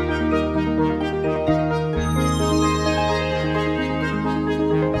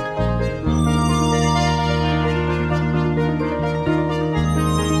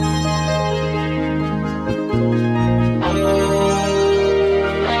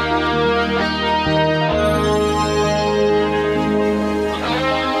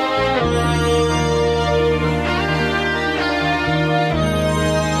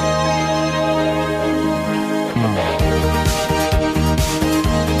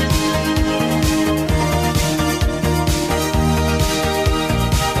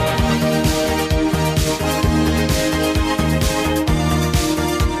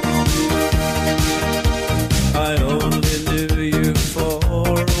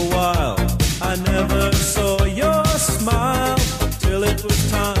 it's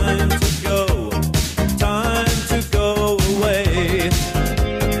time to go. Time to go away.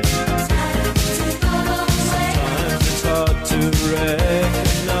 Sometimes it's hard to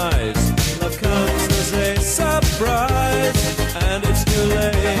recognize. Love comes as a surprise, and it's too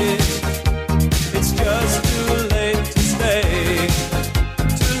late. It's just too late to stay.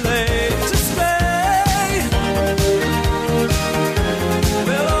 Too late to stay.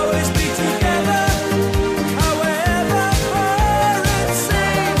 We'll always be together, however far it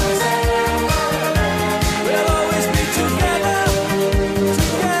seems. We'll always be together,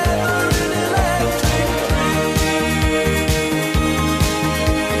 together in electric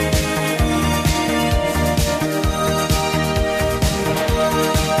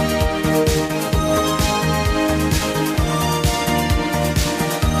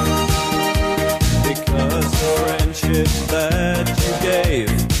because the friendship that you gave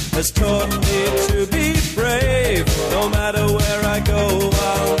has taught me to be brave. No matter where I go,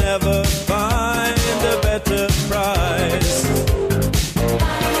 I'll never find a better prize.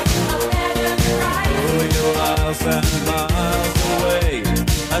 Oh, you're miles and miles away.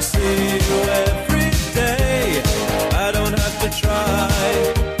 I see you every day. I don't have to try.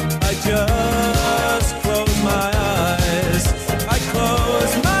 I just close my eyes. I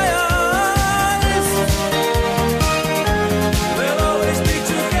close my eyes. We'll always be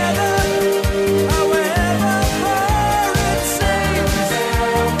together, however far it seems.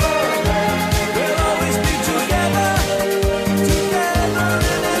 We'll always be together, together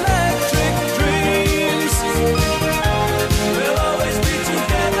in electric dreams. We'll always be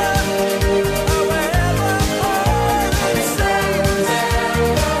together, however far it seems.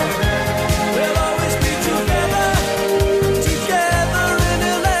 We'll always be together, together in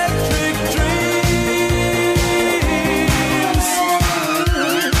electric dreams.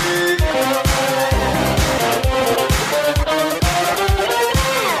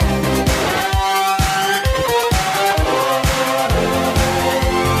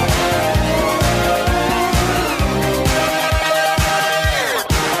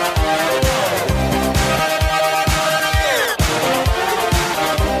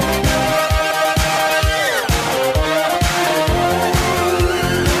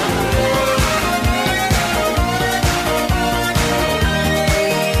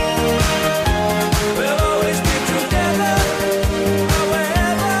 We'll always be together,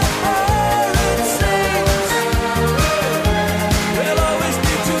 however far it seems. We'll always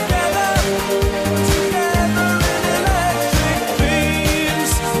be together, together in electric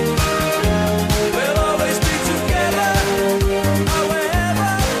dreams. We'll always be together,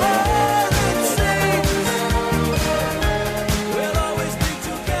 however far it seems. We'll always be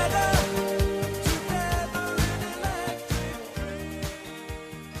together, together in electric dreams.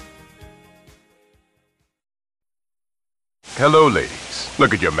 Hello, ladies.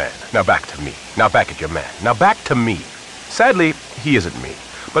 Look at your man. Now back to me. Now back at your man. Now back to me. Sadly, he isn't me.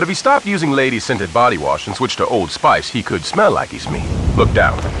 But if he stopped using lady-scented body wash and switched to Old Spice, he could smell like he's me. Look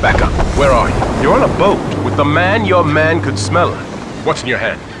down. Back up. Where are you? You're on a boat with the man your man could smell like. What's in your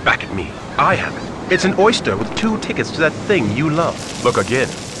hand? Back at me. I have it. It's an oyster with 2 tickets to that thing you love. Look again.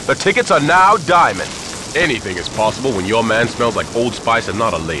 The tickets are now diamonds. Anything is possible when your man smells like Old Spice and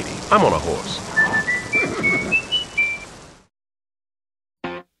not a lady. I'm on a horse.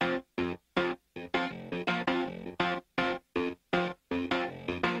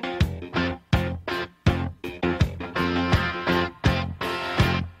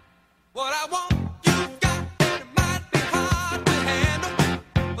 What I want, you've got, and it might be hard to handle.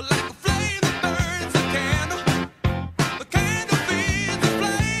 But like a flame that burns a candle, the candle feeds the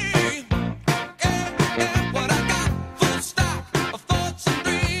flame. Yeah, yeah, what I got, full stop of thoughts and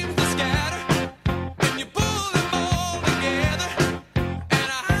dreams that scatter.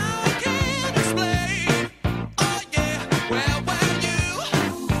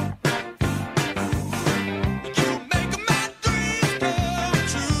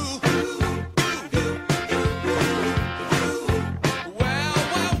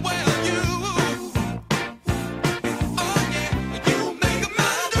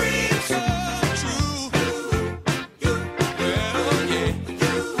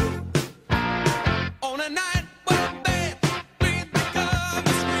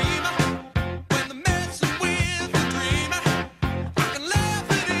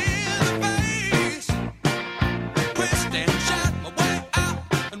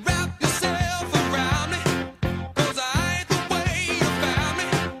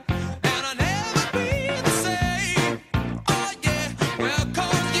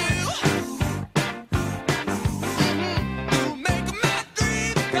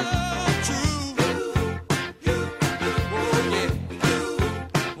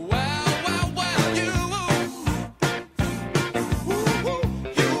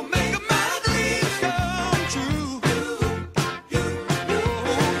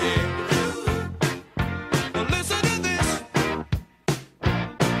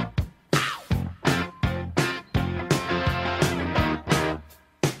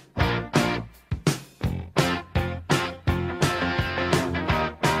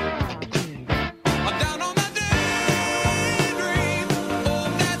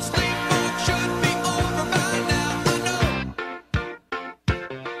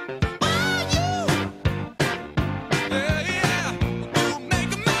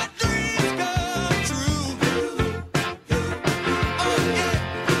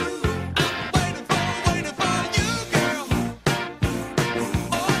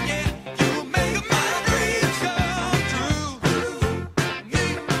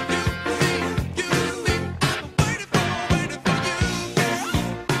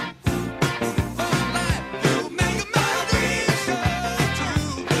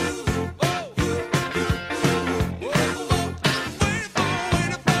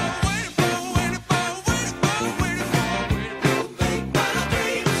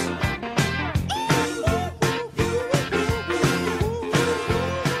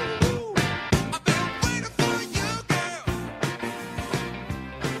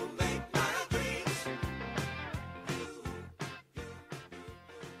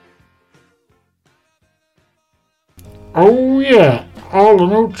 Oh yeah, Hall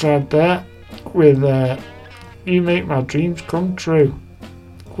 & Oates had that with You Make My Dreams Come True.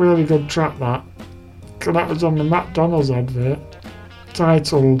 Really good track that. That was on the McDonald's advert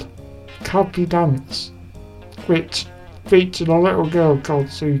titled Happy Dance, which featured a little girl called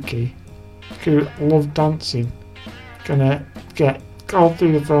Suki who loved dancing. Gonna get all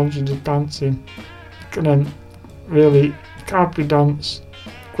through the film she was dancing. Gonna really happy dance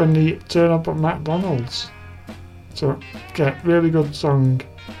when they turn up at McDonald's. So get really good song,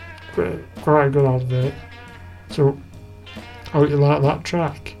 quite a good advert. So I hope you like that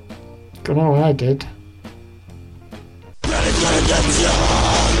track. I know I did. Ready for the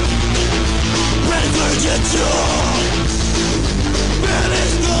job. Ready for the job.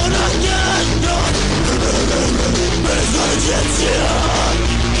 Ready's gonna get done. Ready's gonna get done.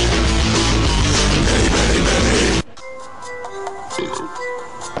 Ready, ready, ready.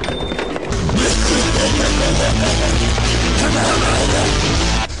 Ready's gonna get done.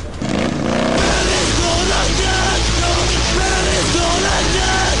 Ready's gonna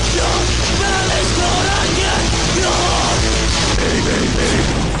get done. Ready's gonna get done. Ready, ready,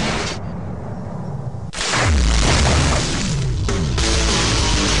 ready.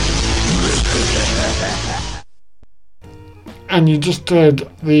 And you just heard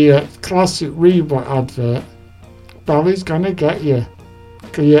the classic Reebok advert, Belly's Gonna Get You.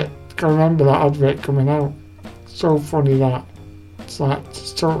 Can you remember that advert coming out? So funny that. It's like,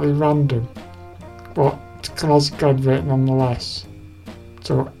 it's totally random, but it's a classic advert nonetheless.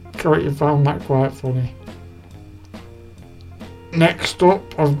 So I hope you found that quite funny. Next up,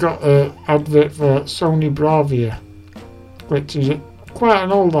 I've got an advert for Sony Bravia, which is quite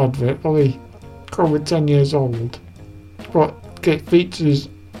an old advert, probably over 10 years old. But it features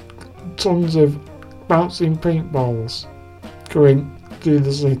tons of bouncing paintballs going through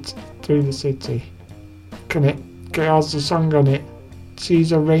the city. It has a song on it,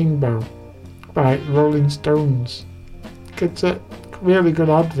 She's a Rainbow by Rolling Stones. It's a really good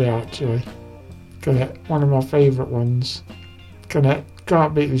advert actually. One of my favourite ones.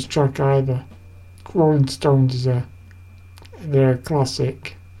 Can't beat this track either. Rolling Stones they're a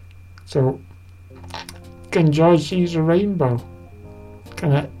classic. So enjoy She's a Rainbow.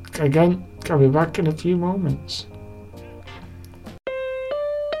 I'll be back in a few moments.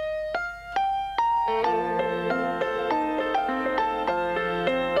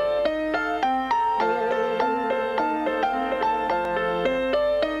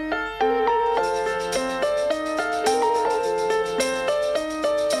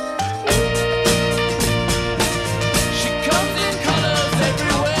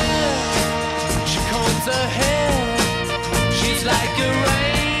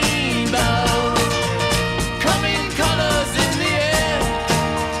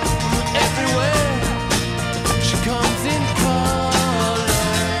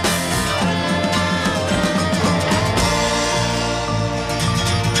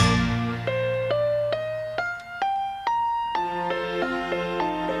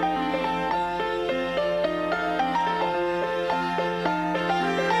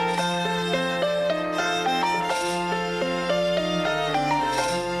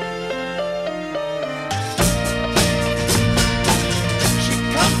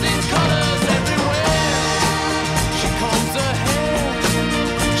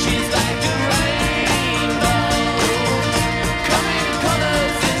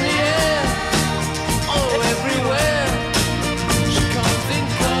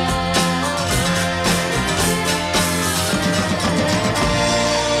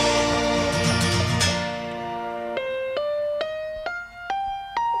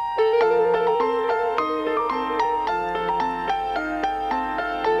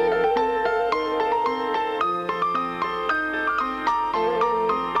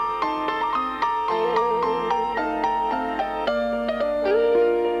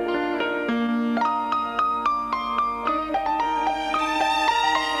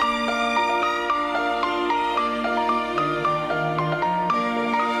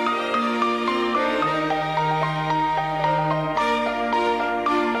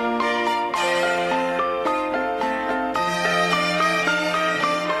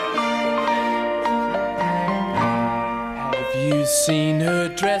 Seen her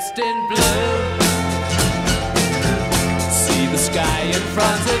dressed in blue. See the sky in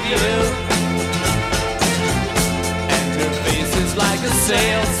front of you, and her face is like a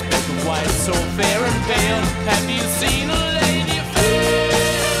sail, speck of white, so fair and pale. Have you seen a lady fair?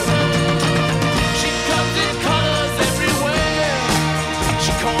 She comes in colors everywhere.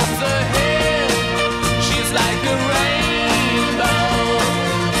 She combs her hair. She's like a rainbow.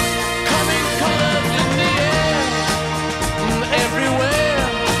 Coming colors in the air.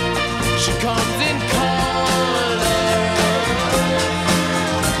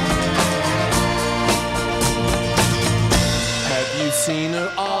 seen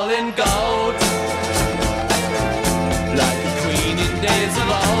her all in gold, like a queen in days of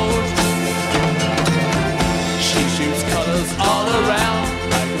old. She shoots colors all around,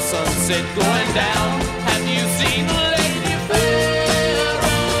 like the sunset going down. Have you seen the Lady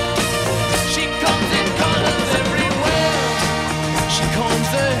Pharaoh? She comes in colors everywhere. She combs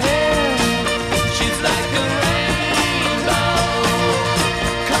her hair. She's like a rainbow.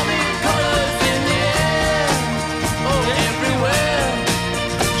 Come in colors in the air. Oh, everywhere.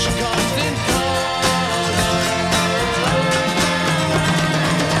 She comes in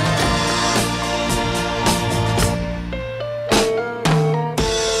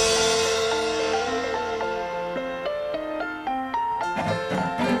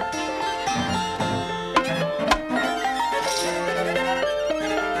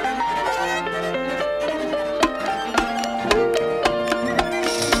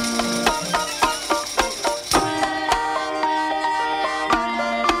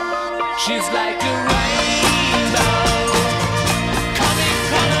she's like a rainbow. Come in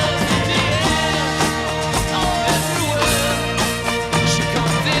colors in the air. Oh, everywhere. She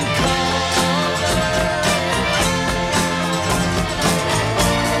comes in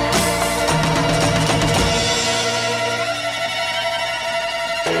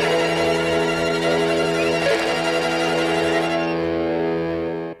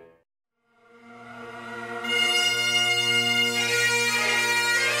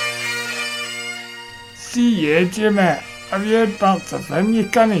See ya, Jimmy. Have you heard Bounce FM? You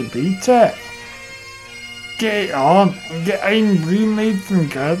can't beat it. Get it on and get iron remades and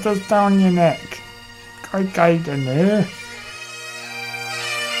girders down your neck. I guide in there.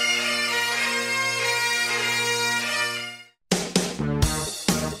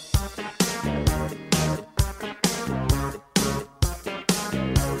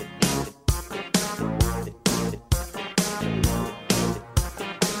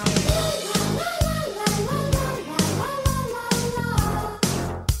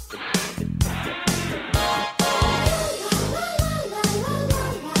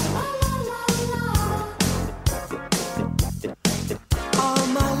 All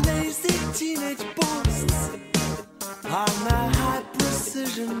my lazy teenage boasts are my high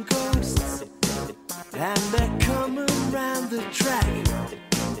precision ghosts, and they're coming round the track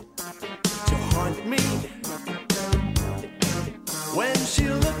to haunt me. When she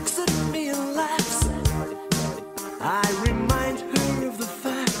looks at me and laughs, I remind her of the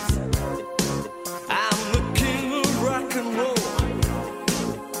fact I'm the king of rock and roll.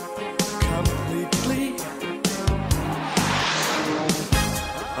 Completely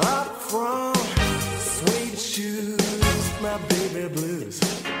up from suede shoes, my baby blues.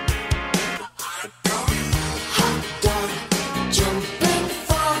 Hot dog, jumping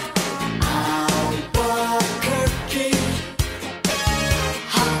for Albuquerque.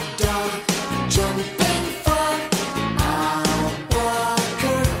 Hot dog, jumping for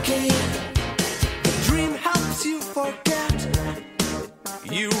Albuquerque. The dream helps you forget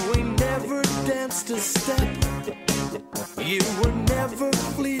you ain't never danced a step. You were never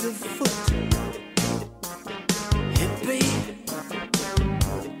fleet of foot, hippie.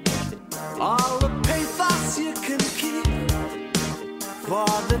 All the pathos you can keep for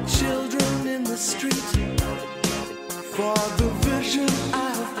the children in the street, for the vision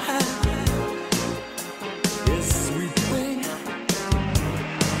I've had is sweeping.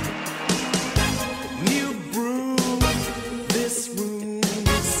 New broom, this room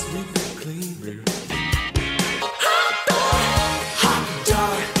is sweeping clean. Hot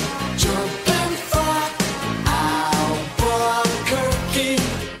dog, jumping for Albuquerque.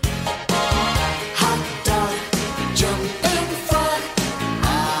 Hot dog, jumping for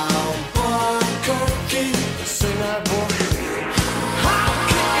Albuquerque. Sing that boy. Hot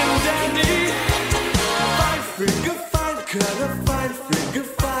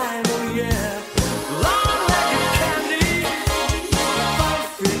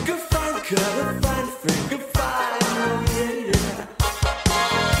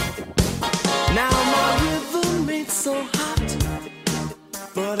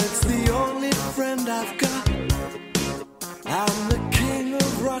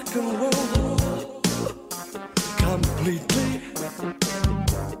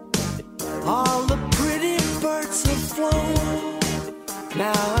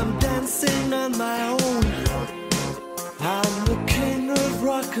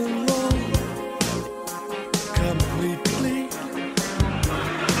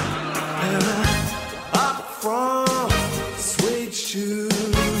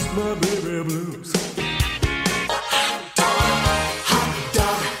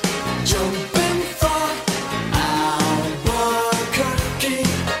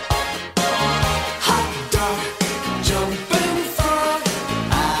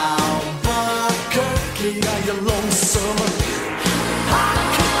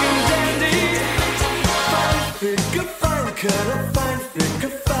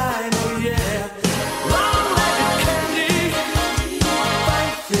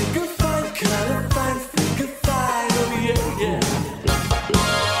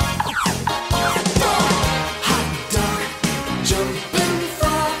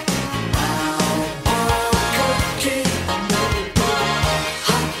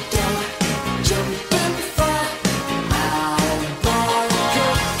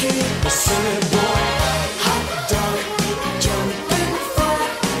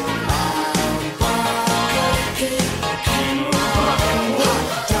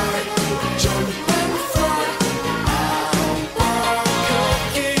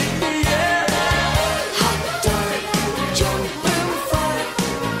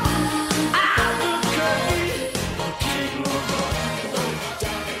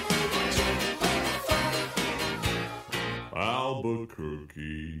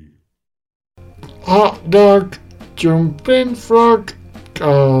Hot dog, jumping frog,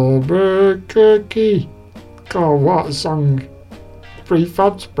 Albuquerque. God, what a song.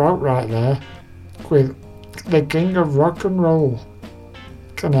 Prefab Sprout right there. With the king of rock and roll.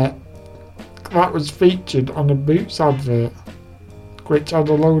 That was featured on a Boots advert, which had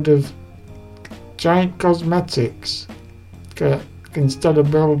a load of giant cosmetics instead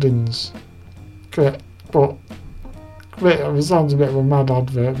of buildings. But it sounds a bit of a mad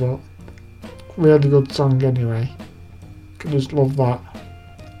advert, but really good song anyway. I just love that.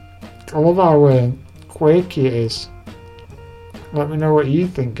 I love how quirky it is. Let me know what you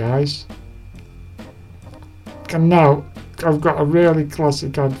think, guys. And now I've got a really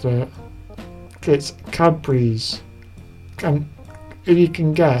classic advert. It's Cadbury's. And if you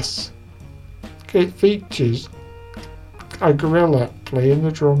can guess, it features a gorilla playing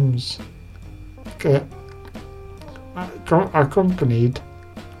the drums. Accompanied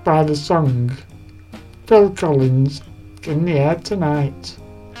by the song Phil Collins, In the Air Tonight.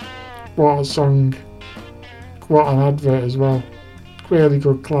 What a song. What an advert as well. Really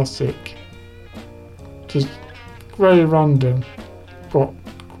good classic. Just very random, but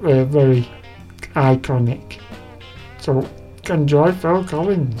very iconic. So enjoy Phil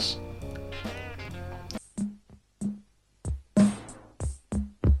Collins.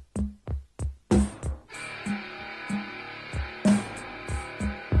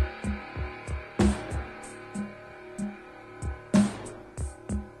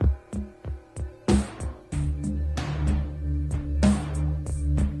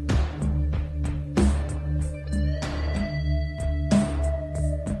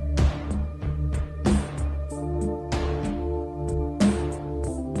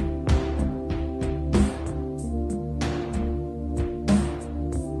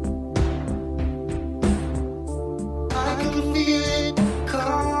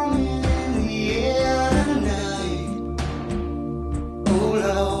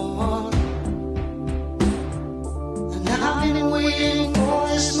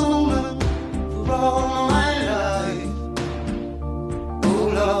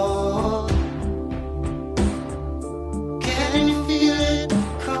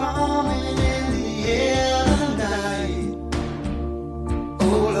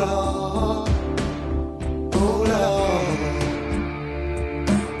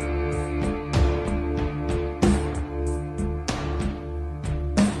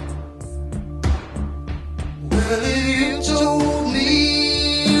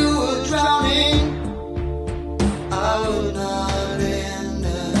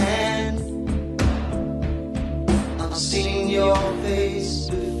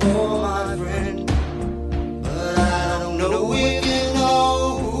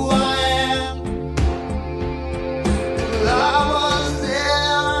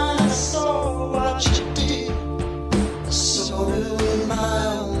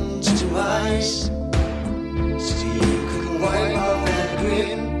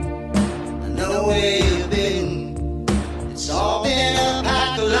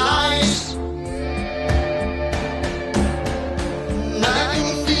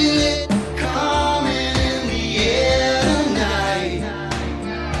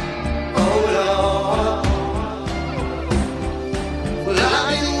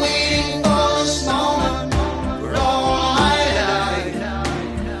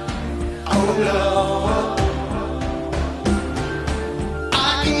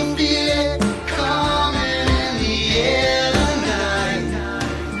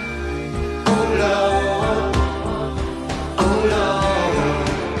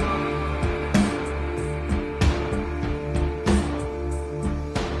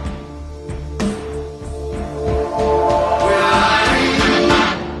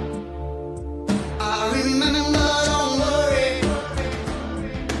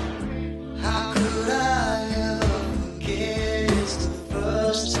 How could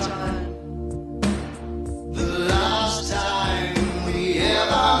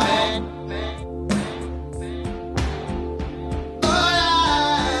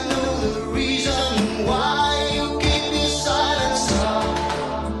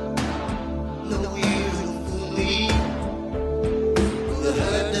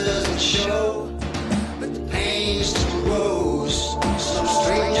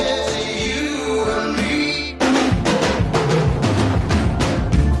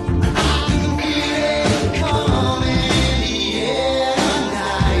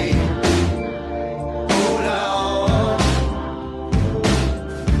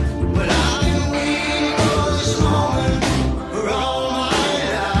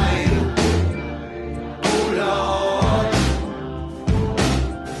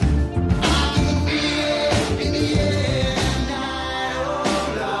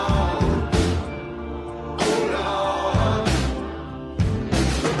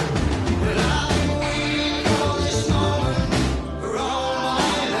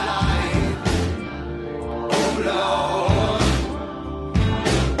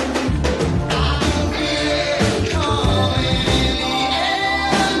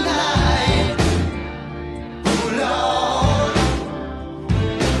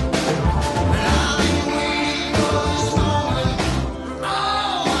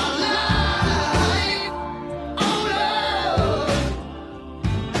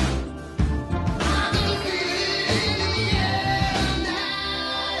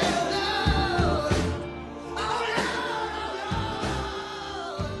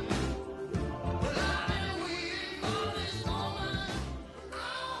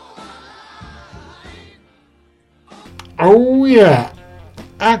Oh yeah,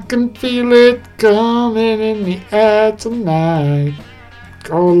 I can feel it coming in the air tonight.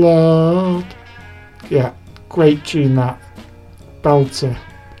 Oh Lord. Yeah, great tune that. Belter.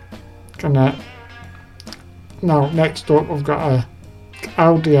 Now, next up I've got a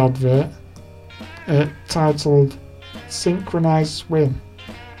Audi advert titled Synchronized Swim.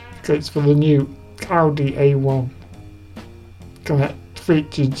 It's for the new Audi A1. Gonna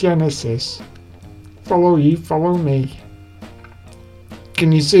feature Genesis. Follow you, follow me.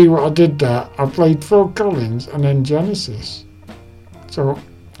 Can you see what I did there? I played Phil Collins and then Genesis. So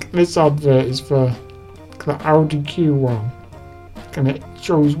this advert is for the Audi Q1. And it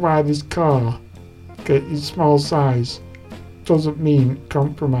shows why this car, its small size, doesn't mean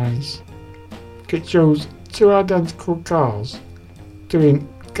compromise. It shows two identical cars doing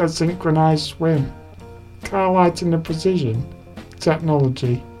a synchronized swim, highlighting the precision,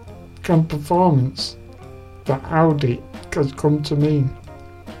 technology, and performance that Audi has come to mean.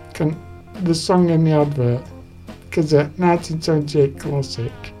 The song in the advert is a 1978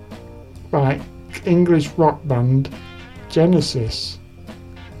 classic by English rock band Genesis.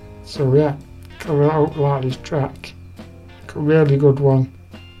 So yeah, I really like this track. A really good one.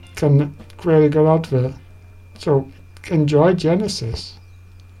 Really good advert. So enjoy Genesis.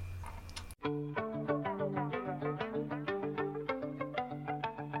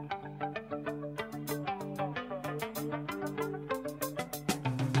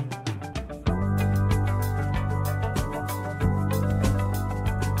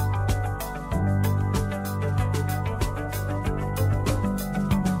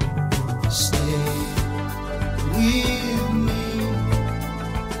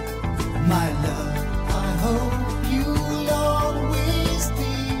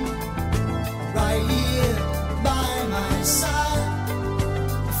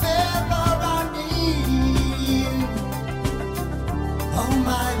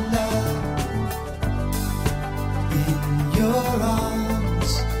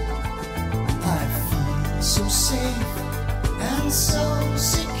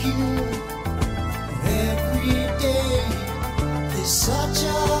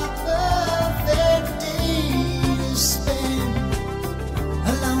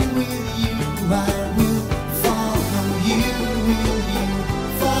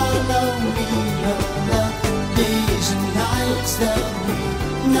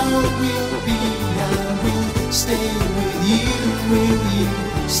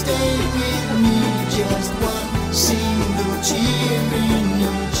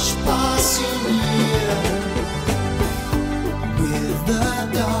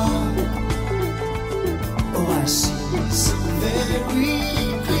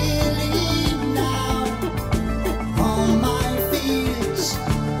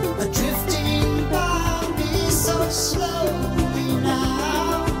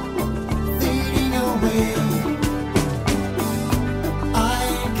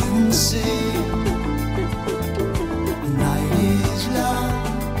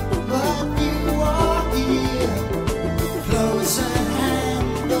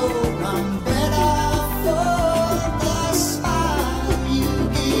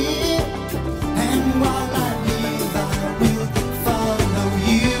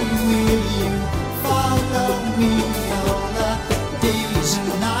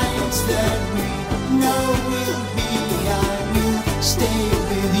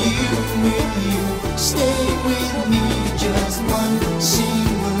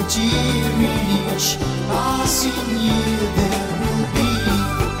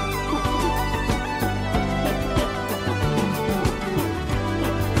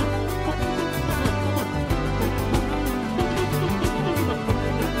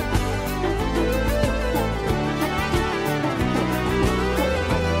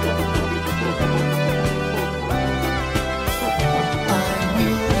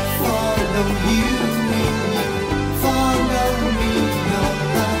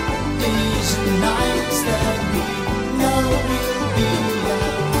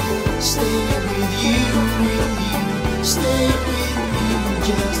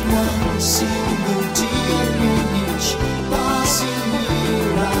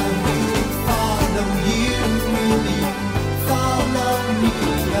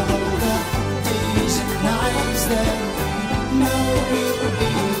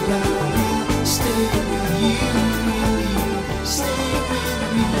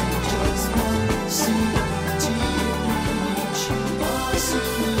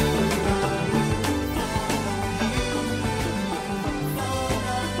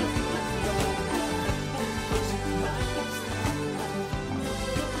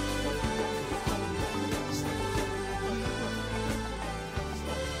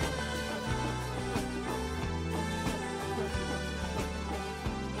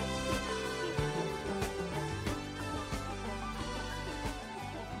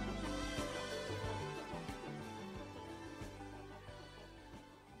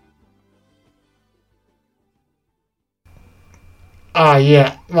 Ah,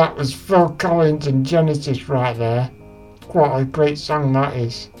 yeah, that was Phil Collins and Genesis right there. What a great song that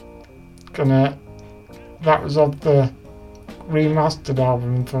is. That was off the remastered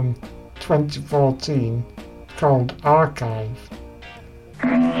album from 2014 called Archive.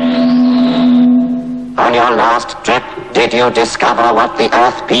 On your last trip, did you discover what the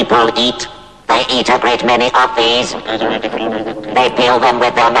Earth people eat? They eat a great many of these. They peel them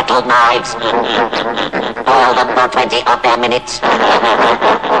with their metal knives, boil them for 20 of their minutes,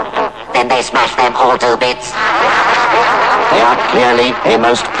 then they smash them all to bits. They are clearly a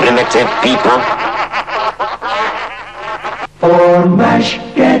most primitive people. For mash,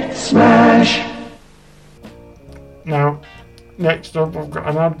 get smash. Now, next up I've got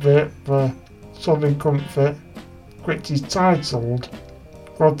an advert for Southern Comfort, which is titled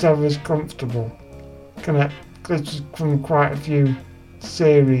Whatever's Comfortable. This is from quite a few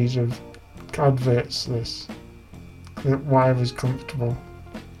series of adverts, this. Whatever's Comfortable.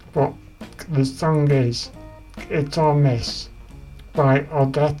 But the song is Hit or Miss by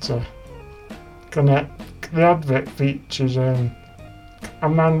Odetta. The advert features a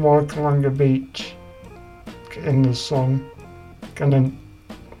man walking along a beach in the sun, and then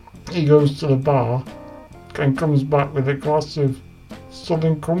he goes to the bar and comes back with a glass of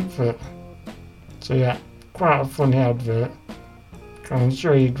Southern Comfort. So yeah, quite a funny advert. I'm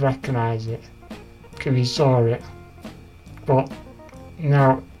sure you'd recognise it if you saw it. But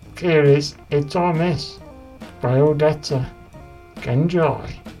now here is Hit or Miss by Odetta.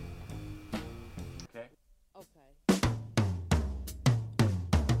 Enjoy.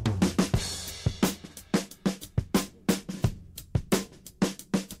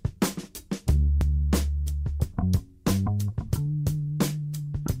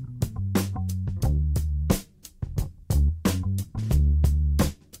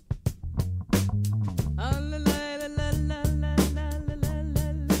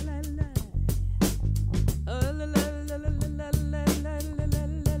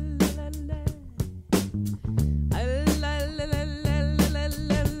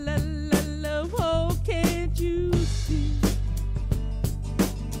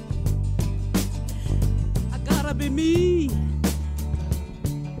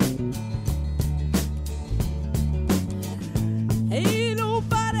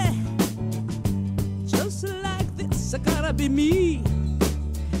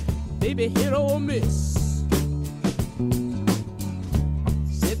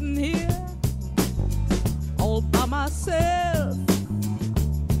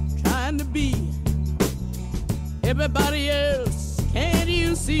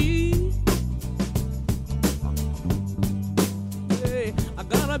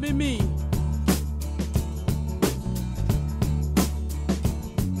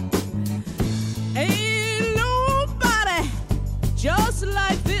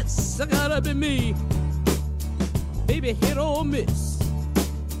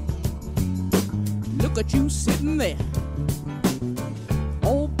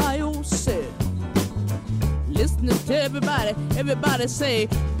 Everybody say,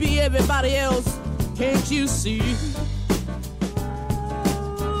 be everybody else, can't you see?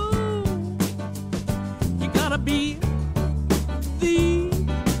 You gotta be the.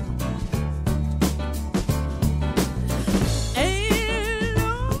 Ain't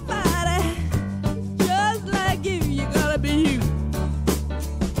nobody just like you. You gotta be you.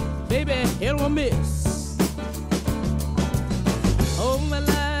 Baby, hit or miss. Oh, my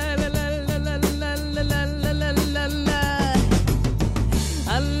la la la la la la la la la la la.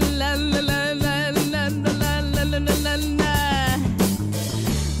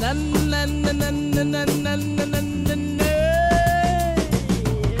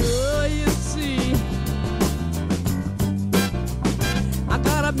 Oh, you see, I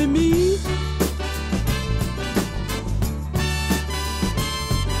gotta be me.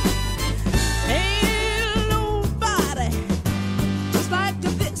 Ain't nobody just like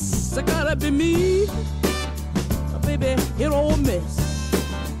this. I gotta be me. Oh, baby, hit or miss.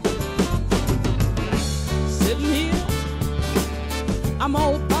 Sitting here, I'm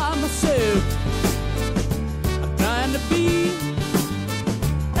all by myself. I'm trying to be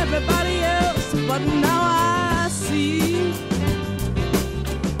everybody else, but now I see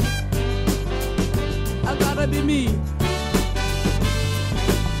I gotta be me.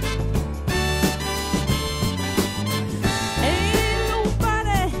 Ain't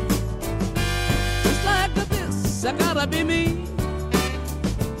nobody just like this. I gotta be me.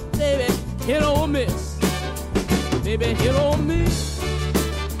 Baby, hit or miss. Baby, hit or miss.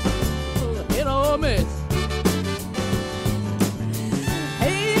 Hit or miss.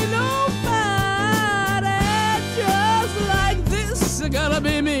 Ain't nobody just like this.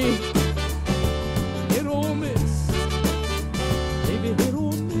 gotta be me. Hit or miss. Baby, hit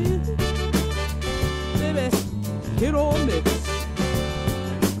or miss. Baby, hit or miss.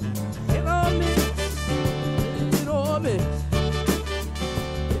 Hit or miss. Hit or miss.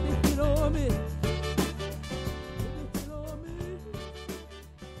 Baby, hit or miss.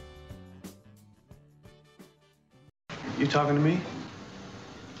 You talking to me?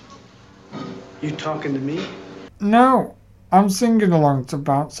 You talking to me? No, I'm singing along to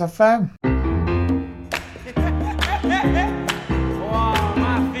Bounce FM. Wow, am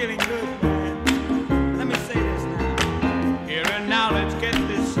I feeling good, man? Let me say this now. Here and now, let's get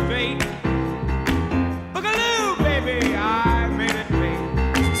this straight. Boogaloo, baby, I made it great.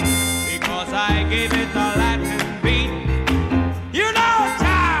 Because I gave it the Latin beat. You know,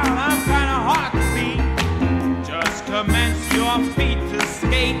 child, I'm kinda hard to beat. Just commence your feet to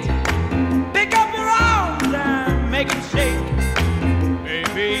skate. Pick up your arms and make them shake.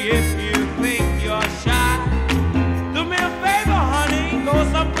 Baby, if you think you're shy, do me a favor, honey, go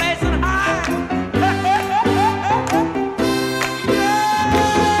someplace and hide.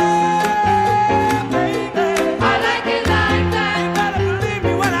 Yeah, baby. I like it like that. You better believe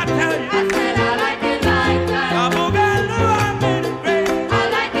me when I tell you. I said I like it like that. A boogaloo, I made it great. I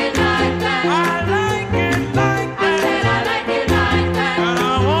like it like that. I like it like that. I said I like it like that. And I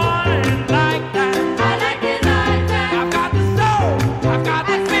want it like that. I like it like that. I've got the soul. I've got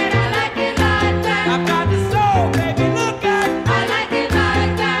the feet. I like it like that. I've got the soul, baby. Look at. I like it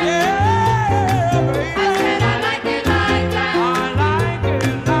like that. Yeah, baby. I said I like it like that. I like it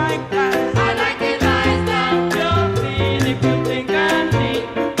like that. I like it like that. Your feet if you think I need.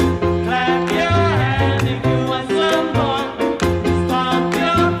 Clap your hand if you want some more. Stomp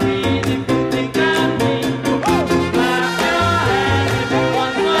your feet if you think I need. Clap your hand if you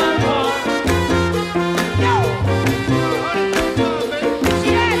want some more. Yo.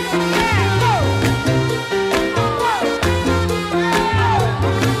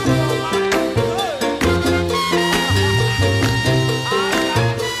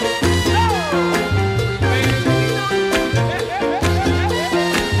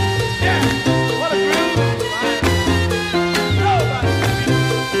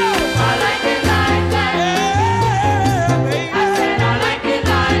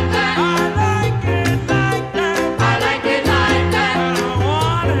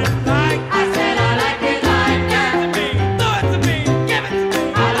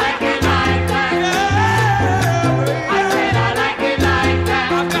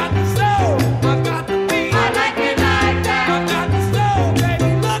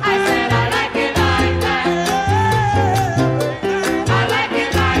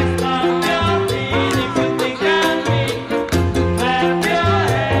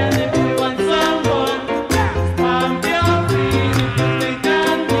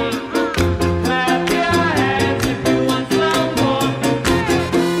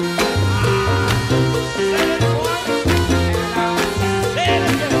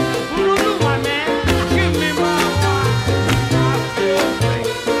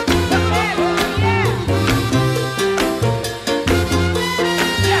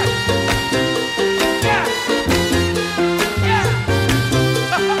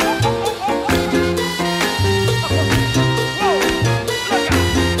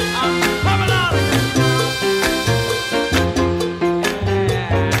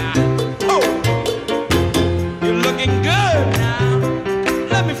 You're looking good now.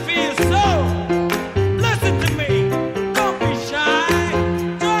 Let me feel your soul. Listen to me. Don't be shy.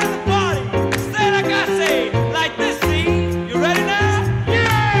 Join the party. Say like I say, like this. See? You ready now?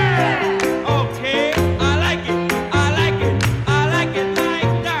 Yeah. Okay. I like it. I like it. I like it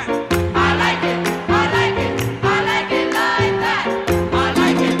like that. I like it. I like it. I like it like that. I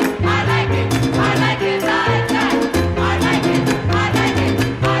like it. I like it. I like it like that. I like it.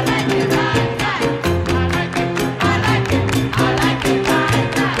 I like it. I like it like that. I like it like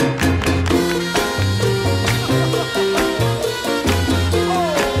that.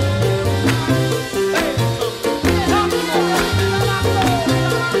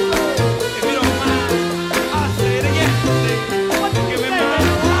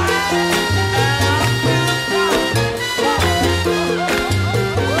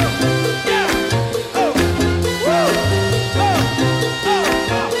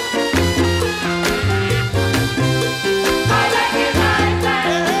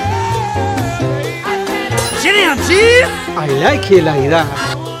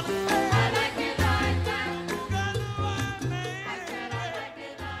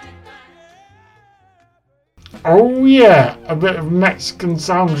 Oh yeah, a bit of Mexican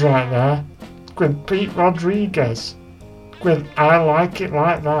sounds right there with Pete Rodriguez. with I Like It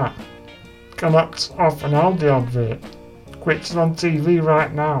Like That. And that's off an Aldi advert, which is on TV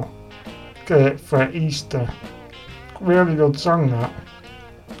right now, for Easter. Really good song that.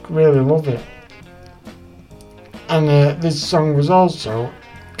 Really love it. And this song was also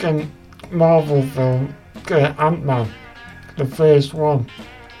in Marvel film Ant-Man, the first one,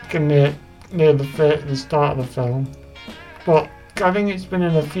 near the start of the film. But I think it's been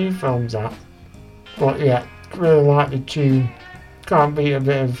in a few films that. But yeah, really like the tune. Can't beat a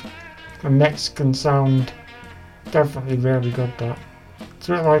bit of a Mexican sound. Definitely really good that. It's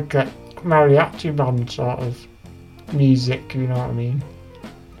a bit like a mariachi band sort of music, you know what I mean?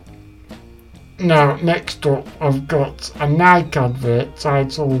 Now, next up, I've got a Nike advert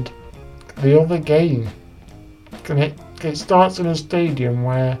titled The Other Game. It starts in a stadium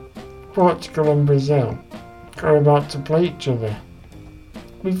where Portugal and Brazil are about to play each other.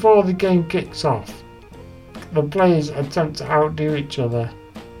 Before the game kicks off, the players attempt to outdo each other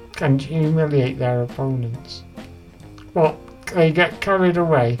and humiliate their opponents. But they get carried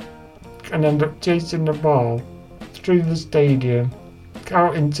away and end up chasing the ball through the stadium,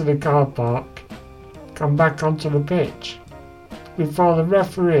 out into the car park, come back onto the pitch, before the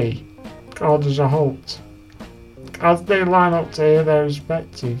referee orders a halt. As they line up to hear their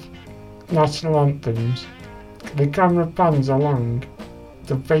respective national anthems, the camera pans along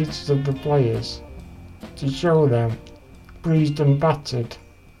the faces of the players to show them bruised and battered.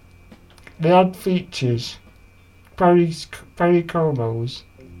 The ad features Perry Como's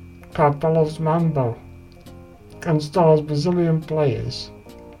Papa Loves Mambo and stars Brazilian players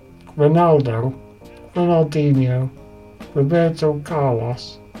Ronaldo, Ronaldinho, Roberto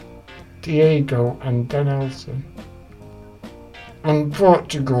Carlos, Diego and Denelson. And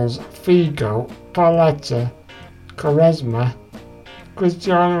Portugal's Figo, Pauleta, Quaresma,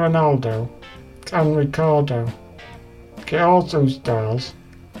 Cristiano Ronaldo and Ricardo. It also stars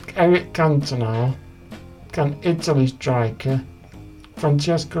Eric Cantona and Italy striker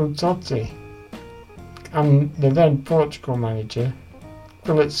Francesco Totti and the then Portugal manager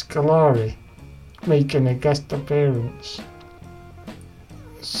Philip Scolari making a guest appearance.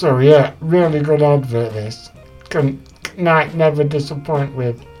 So yeah, really good advert this. Nike never disappoint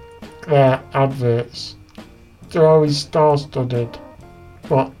with their adverts. They're always star-studded,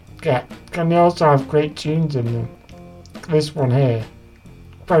 but yeah, can they also have great tunes in them? This one here,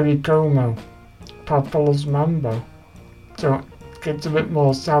 Perry Como, Papa Loves Mambo. So it's a bit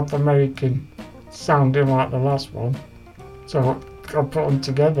more South American sounding like the last one. So I'll put them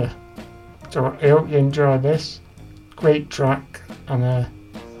together. So I hope you enjoy this. Great track and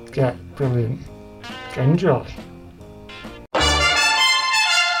yeah, brilliant. Enjoy.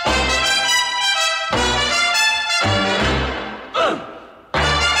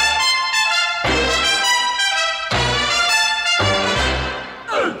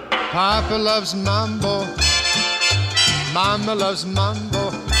 Papa loves mambo, Mama loves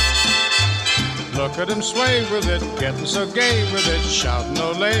mambo. Look at him sway with it, getting so gay with it, shouting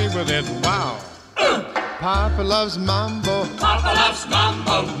ole with it, wow. Papa loves mambo, Papa loves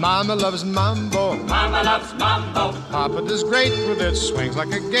mambo, Mama loves mambo, Mama loves mambo. Papa does great with it, swings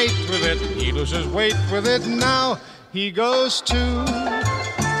like a gate with it, he loses weight with it. Now he goes to,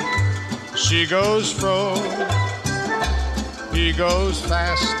 she goes fro, he goes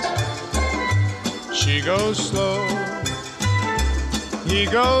fast, she goes slow, he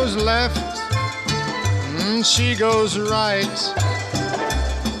goes left, she goes right.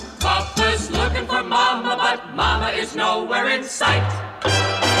 Papa's looking for Mama, but Mama is nowhere in sight.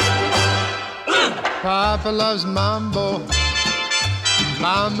 Papa loves mambo,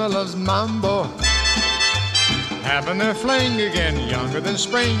 Mama loves mambo. Having their fling again, younger than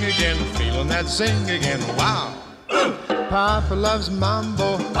spring again, feeling that zing again, wow. Papa loves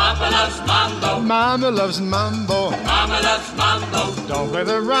mambo, Papa loves mambo, Mama loves mambo, Mama loves mambo. Don't play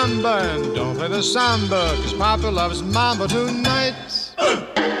the rumba and don't play the samba, 'cause Papa loves mambo tonight.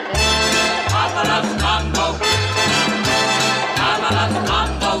 Papa loves mambo, Mama loves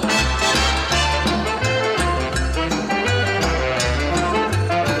mambo.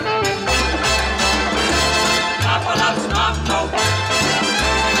 Papa loves mambo,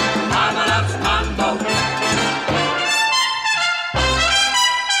 Mama loves mambo.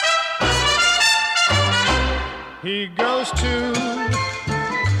 He goes to,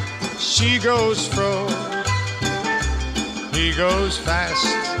 she goes fro, he goes fast,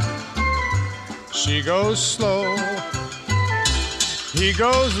 she goes slow, he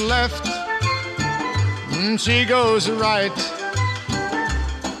goes left, she goes right.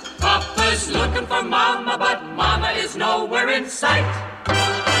 Papa's looking for Mama, but Mama is nowhere in sight.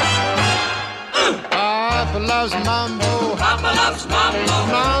 Papa loves mambo. Papa loves mambo.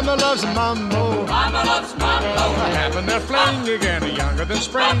 Mama loves mambo. Mama loves mambo. Having their fling again, younger than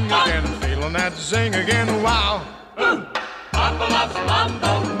spring again, feeling that zing again, wow. Papa loves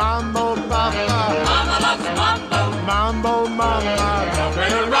mambo. Mambo, Papa. Mama loves mambo. Mambo, Mama. Don't play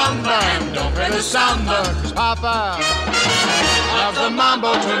the rumba and don't play the samba, 'cause Papa loves the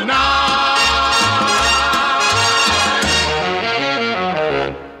mambo tonight.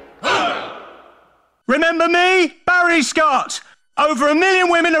 Remember me? Barry Scott. Over 1 million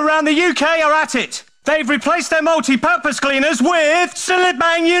women around the UK are at it. They've replaced their multi-purpose cleaners with Sillet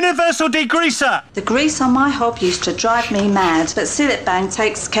Bang Universal Degreaser. The grease on my hob used to drive me mad, but Sillet Bang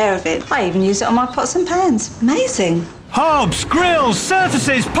takes care of it. I even use it on my pots and pans. Amazing. Hobs, grills,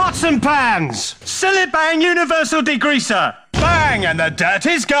 surfaces, pots and pans. Sillet Bang Universal Degreaser. Bang and the dirt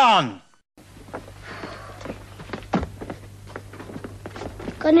is gone.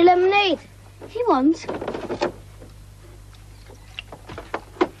 Got any lemonade? He wants.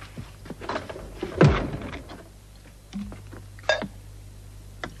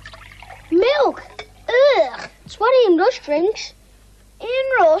 Milk! Ugh! It's what Ian Rush drinks. Ian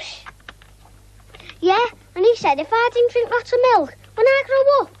Rush? Yeah, and he said if I didn't drink lots of milk, when I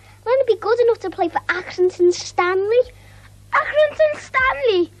grow up, I'm going to be good enough to play for Accrington Stanley. Accrington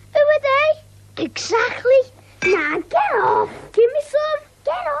Stanley? Who are they? Exactly. Nah, get off. Give me some.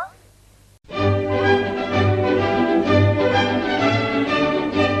 Get off.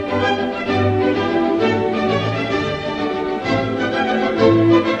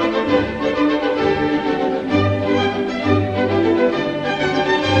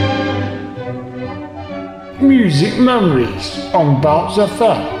 Music Memories on Bounce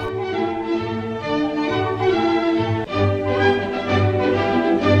FM.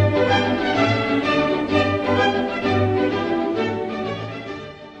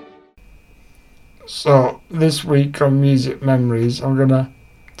 So, this week on Music Memories, I'm gonna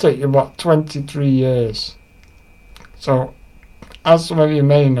take you back 23 years. So, as some of you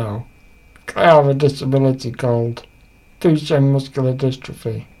may know, I have a disability called Duchenne muscular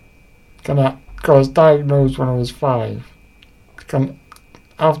dystrophy. I was diagnosed when I was 5.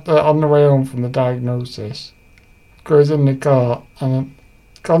 After, on the way home from the diagnosis, I was in the car and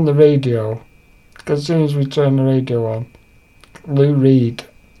on the radio, as soon as we turned the radio on, Lou Reed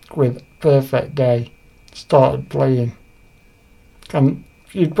with Perfect Day started playing. And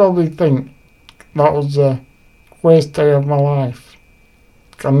you'd probably think that was the worst day of my life.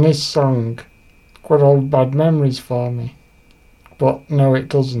 And this song could hold bad memories for me. But no, it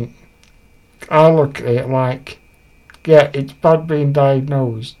doesn't. I look at it like, yeah, it's bad being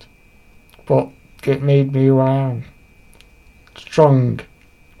diagnosed, but it made me who I am. Strong,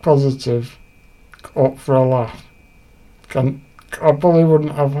 positive, up for a laugh. And I probably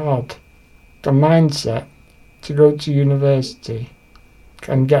wouldn't have had the mindset to go to university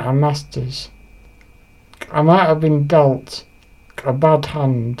and get a master's. I might have been dealt a bad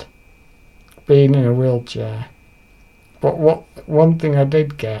hand being in a wheelchair, but one thing I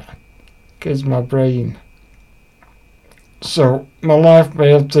did get is my brain. So my life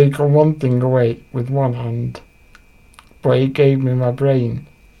may have taken one thing away with one hand, but it gave me my brain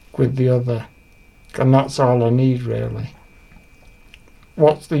with the other, and that's all I need really.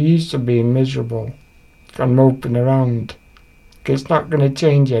 What's the use of being miserable and moping around? It's not going to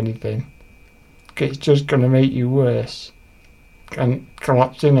change anything. It's just going to make you worse and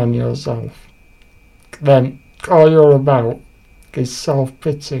collapse in on yourself. Then all you're about is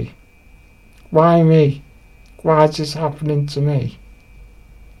self-pity. Why me? Why is this happening to me?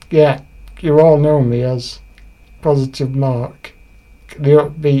 Yeah, you all know me as Positive Mark, the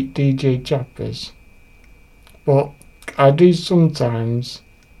upbeat DJ Chappers. But I do sometimes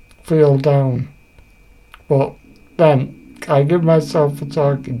feel down. But then I give myself a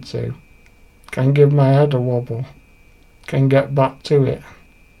talking to, can give my head a wobble, can get back to it.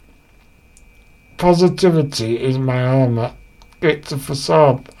 Positivity is my armour. It's a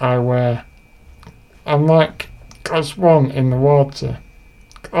facade I wear. I'm like a swan in the water,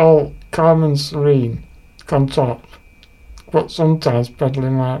 all calm and serene on top, but sometimes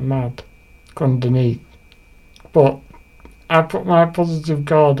pedaling like mad underneath. But I put my positive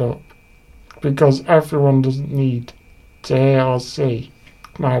guard up because everyone doesn't need to hear or see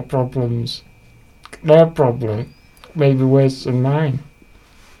my problems. Their problem may be worse than mine.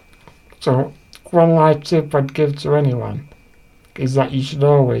 So one life tip I'd give to anyone is that you should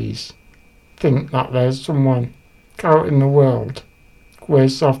always think that there's someone out in the world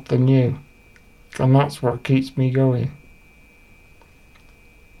worse off than you, and that's what keeps me going.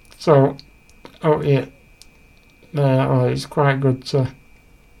 So, it's quite good to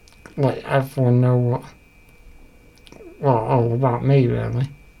let everyone know what well, all about me, really.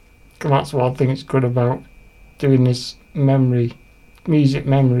 And that's what I think is good about doing this music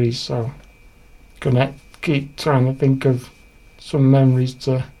memories, so gonna keep trying to think of some memories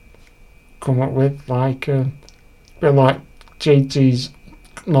to come up with, like a bit like JT's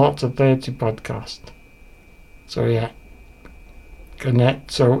 0 to 30 podcast. So yeah,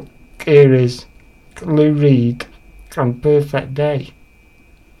 so here is Lou Reed and Perfect Day.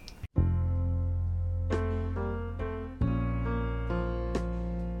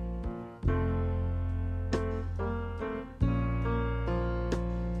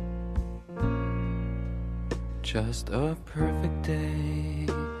 Just a perfect day.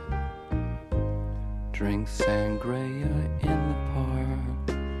 Drink sangria in the park.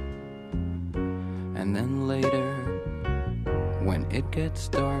 And then later, when it gets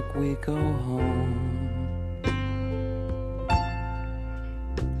dark, we go home.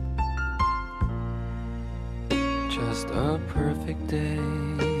 Just a perfect day.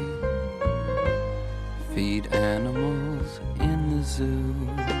 Feed animals in the zoo.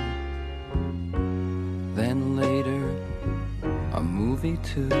 Then later, a movie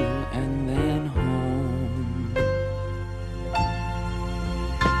too, and then home.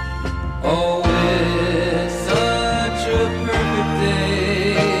 Oh, it's such a perfect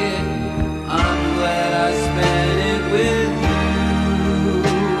day. I'm glad I spent it with you.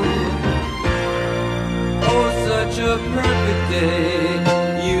 Oh, such a perfect day.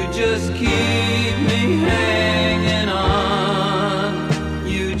 You just keep me hanging on.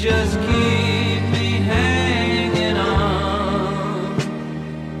 You just keep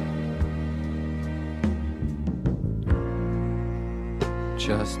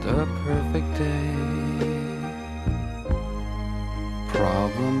just a perfect day.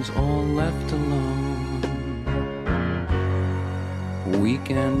 Problems all left alone.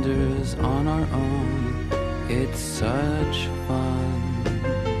 Weekenders on our own. It's such fun.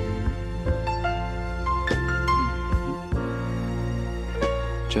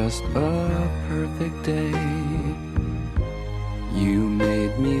 Just a perfect day. You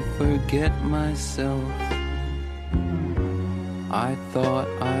made me forget myself. I thought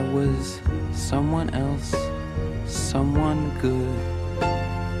I was someone else, someone good.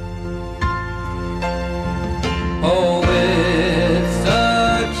 Oh, it's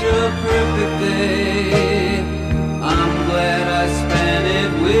such a perfect day. I'm glad I spent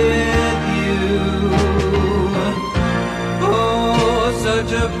it with you. Oh,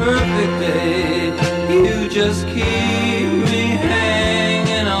 such a perfect day. You just keep me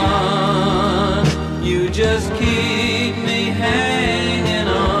hanging on. You just keep me hanging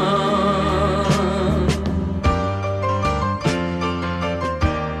on.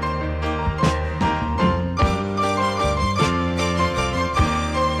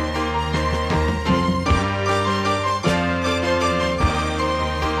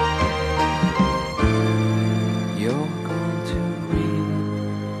 You're going to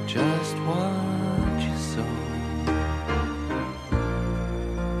reap just what you sow.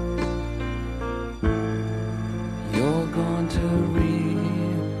 You're going to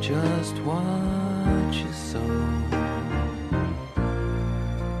reap just what you sow.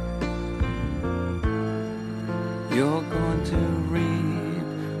 You're going to reap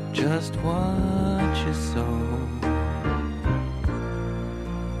just what you sow.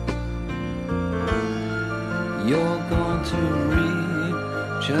 You're going to reap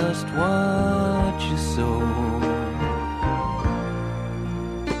just what you sow.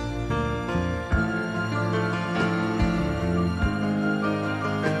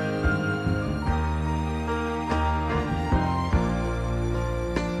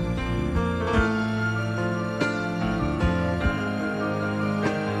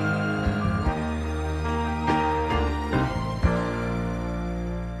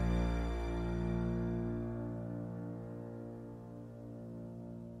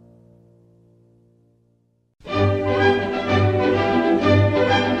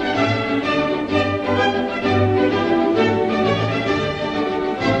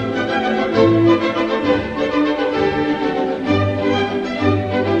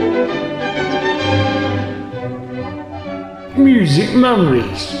 Music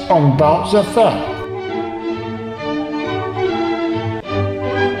Memories on Bounce FM.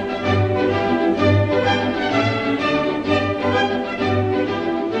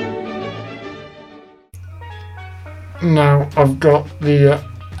 Now I've got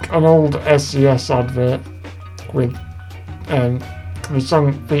an old SES advert with the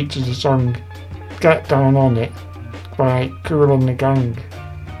song features a song "Get Down on It" by Kool and the Gang.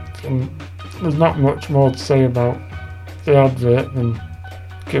 And there's not much more to say about the advert than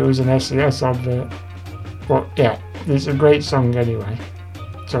it was an SES advert, but yeah, it's a great song anyway.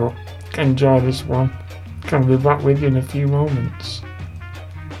 So enjoy this one. Can be back with you in a few moments.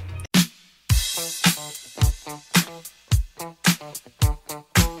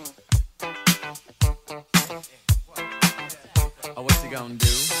 Oh, what you gonna do?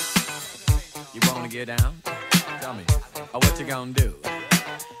 You wanna get down? Tell me. Oh, what you gonna do?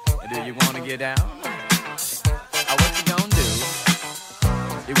 Do you wanna get down? Oh, what you gonna do?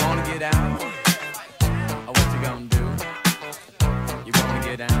 You wanna get out? Oh, what you gonna do? You wanna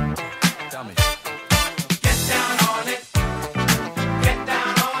get down? Tell me. Get down on it. Get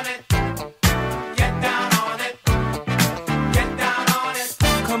down on it. Get down on it. Get down on it.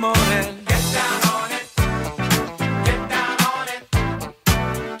 Come on in. Get down on it. Get down on it.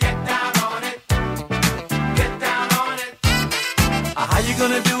 Get down on it. Get down on it. How you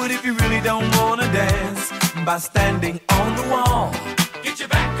gonna do it if you really don't wanna dance? By standing on the wall. Get your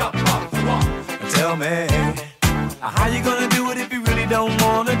back up off the wall. Tell me, how you gonna do it if you really don't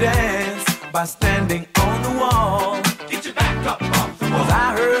wanna dance? By standing on the wall. Get your back up off the wall. 'Cause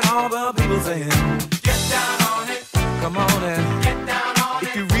I heard all the people saying, get down on it. Come on in. Get down on it.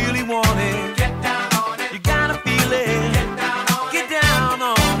 If you really want it. Get down on it. You gotta feel it. Get down on it. Get down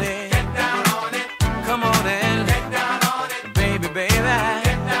on it. Get down on it. Come on in. Get down on it. Baby, baby.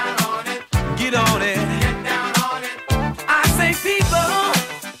 Get down on it. Get on it. Get down on it. I say people.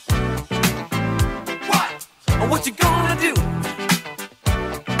 What you gonna do?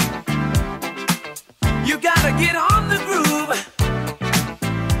 You gotta get on the groove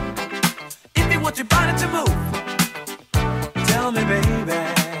if you want your body to move. Tell me, baby,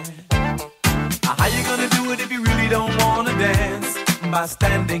 how you gonna do it if you really don't wanna dance? By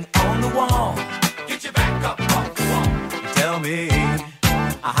standing on the wall. Get your back up off the wall. Tell me,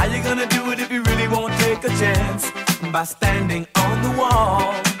 how you gonna do it if you really won't take a chance? By standing on the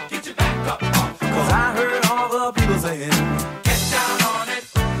wall. Get your back up off the wall. 'Cause I heard all the people saying, get down on it.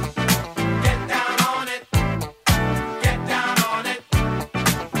 Get down on it. Get down on it.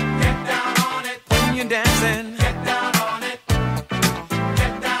 Get down on it. When you're dancing, get down on it.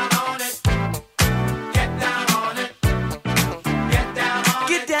 Get down on it. Get down on it. Get down on it.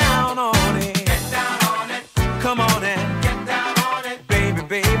 Get down on it. Get down on it. Come on in. Get down on it. Baby,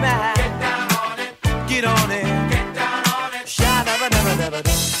 baby. Get down on it. Get on it. Get down on it.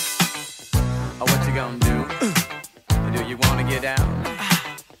 Sha-da-ba-da-ba-da-ba-da. Oh, what you gonna do? Do you wanna get down?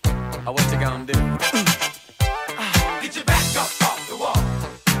 Oh, what you gonna do? Get your back up off the wall.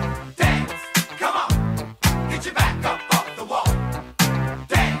 Dance, come on. Get your back up off the wall.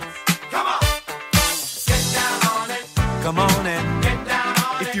 Dance, come on. Get down on it. Come on in. Get down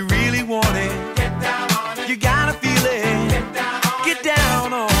on it. If you really want it. Get down on it. You gotta feel it. Get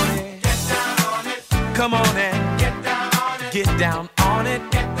down on it. Get down on it. Get down on it. Come on in. Get down on it. Get down on it.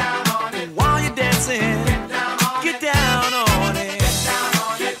 Get down on it. While you're dancing. Get down on it. Get down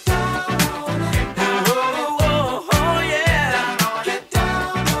on it. Get down on it. Oh, oh, oh, oh, yeah. Get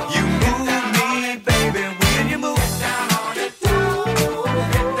down on it. You move me, baby, when you move. Get down on it.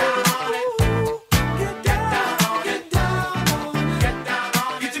 Get down on it. Get down on it. Get down on it. Get down on it. Get down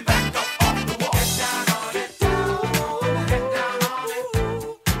on it. Get your back up off the wall. Get down on it. Get down on it. Get down on it.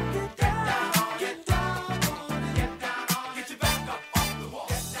 Get down on it. Get down on it. Get down on it. Get your back up off the wall.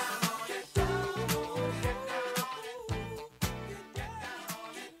 Get down on it. Get down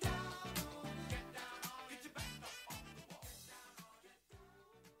on it.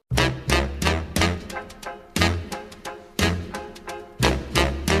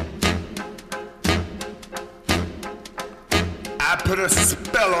 I put a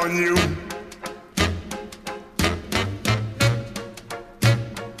spell on you.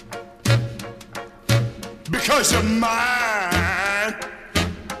 Because you're mine.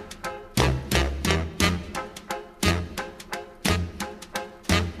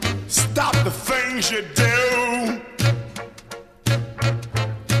 Stop the things you do.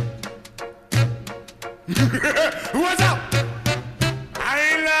 What's up? I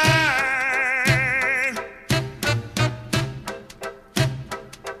ain't lying.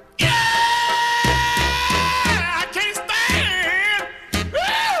 Yeah, I can't stand.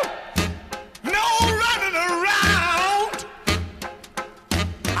 Woo! No running around.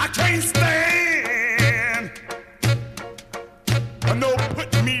 I can't stand. No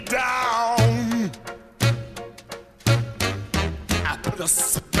putting me down. I put a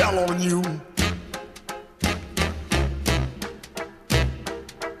spell on you.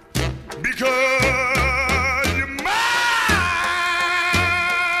 Because you're mine.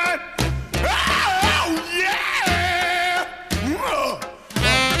 Oh, yeah.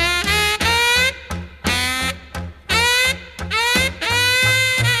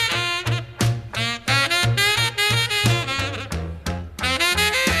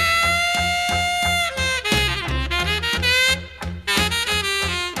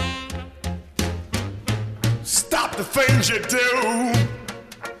 things you do.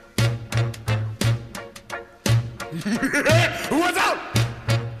 What's up?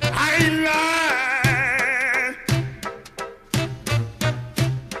 I ain't lying.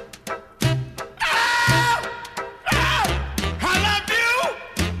 I love you.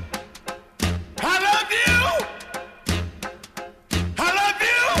 I love you. I love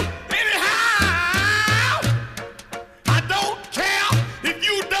you anyhow. I don't care if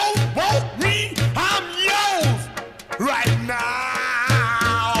you don't want me. I'm yours right now.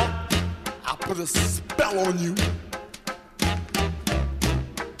 I put a spell on you.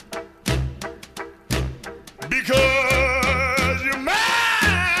 Because you're mine.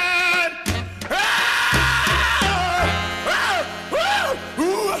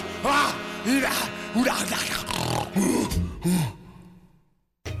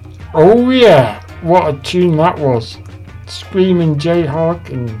 Oh yeah, what a tune that was. Screaming Jay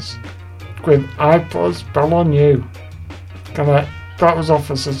Hawkins with I Put a Spell on You. That was off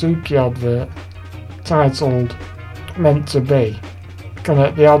a Suzuki advert titled Meant to Be.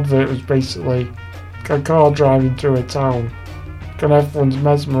 The advert was basically a car driving through a town. Everyone's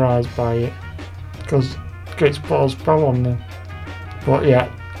mesmerised by it because it gets put a spell on them. But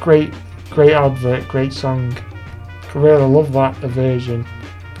yeah, great advert, great song. I really love that version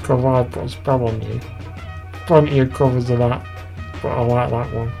of I Put a Spell on You. Plenty of covers of that, but I like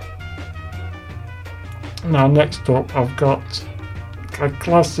that one. Now next up I've got a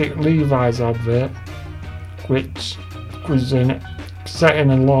classic Levi's advert which was set in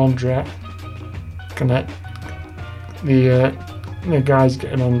a laundrette. The guy's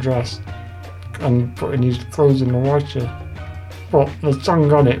getting undressed and putting his clothes in the washer. But the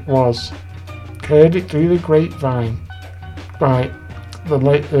song on it was Heard It Through the Grapevine by the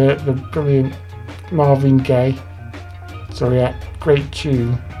brilliant Marvin Gaye. So yeah, great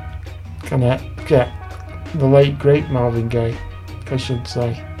tune. The late great Marvin Gaye, I should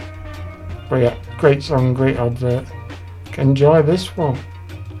say. But yeah, great song, great advert. Enjoy this one.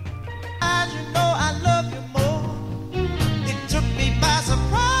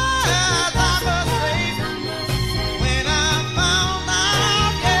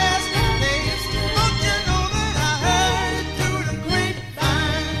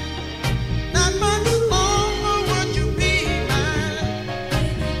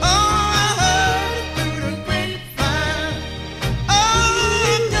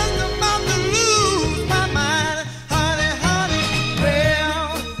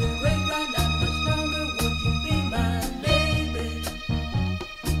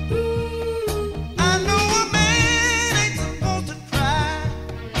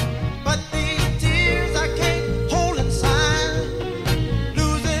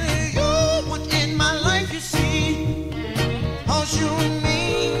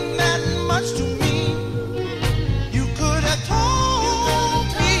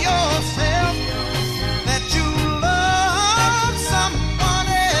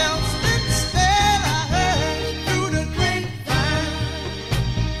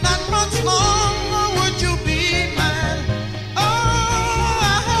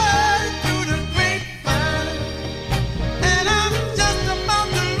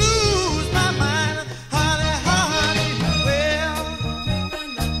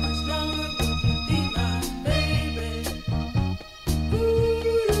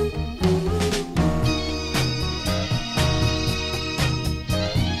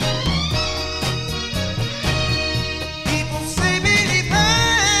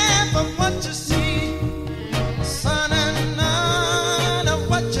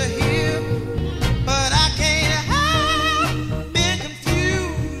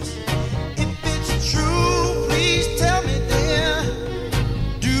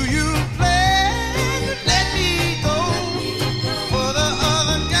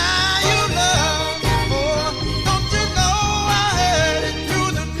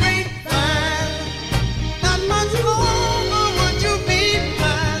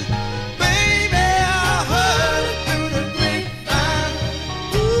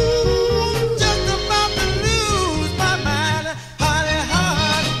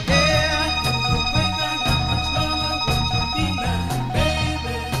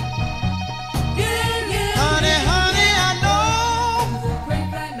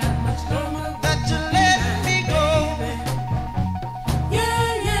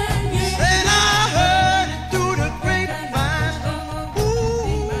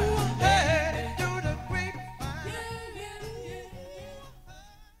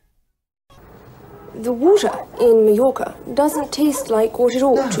 The water in Mallorca doesn't taste like what it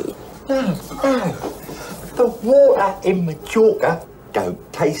ought to. No. The water in Mallorca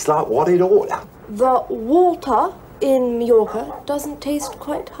don't taste like what it ought to. The water in Mallorca doesn't taste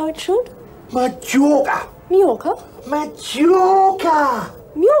quite how it should? Majorca. Mallorca? Majorca.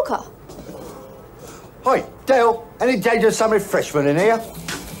 Mallorca? Hi, Dale. Any danger of some refreshment in here?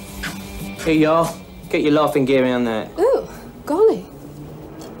 Here you are. Get your laughing gear in there. Oh, golly.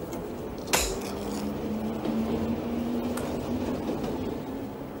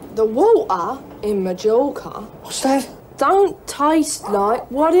 The water in Majorca. What's that? Don't taste like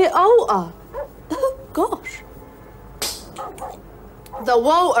what it oughta. Gosh. The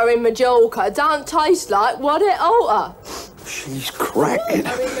water in Majorca don't taste like what it oughta. She's cracking.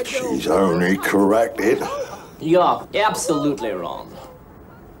 She's only corrected. You're absolutely wrong.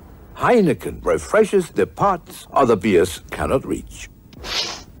 Heineken refreshes the parts other beers cannot reach.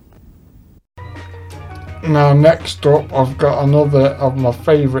 Now, next up, I've got another of my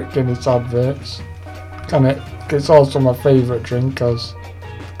favourite Guinness adverts. And it's also my favourite drink, as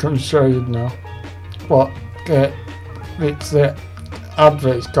I'm sure you'd know. But it's the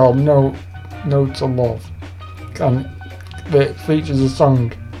advert's called No to Love. And it features a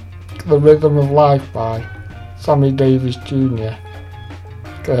song, The Rhythm of Life by Sammy Davis Jr.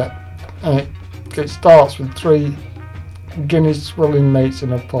 And it starts with 3 Guinness swilling mates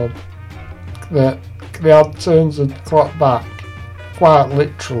in a pub. The ad turns the clock back, quite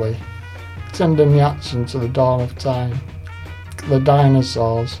literally, extending the action to the dawn of time, the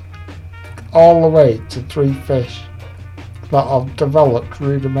dinosaurs, all the way to 3 fish that have developed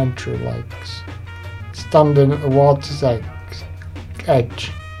rudimentary legs, standing at the water's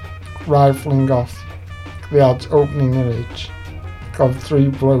edge, rifling off the ad's opening image of 3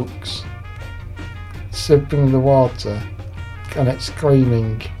 blokes sipping the water and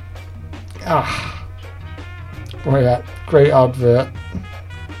exclaiming, "Ah!" Well, yeah, great advert.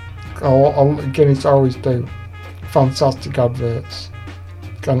 Guinness always do fantastic adverts.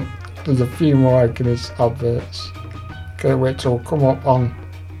 There's a few more Guinness adverts, which will come up on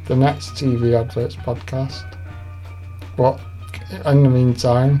the next TV Adverts podcast. But in the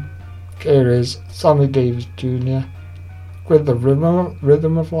meantime, here is Sammy Davis Jr. with The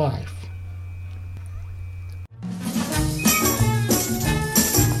Rhythm of Life.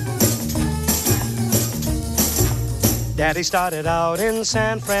 Daddy started out in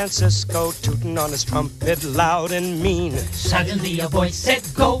San Francisco, tooting on his trumpet loud and mean. Suddenly a voice said,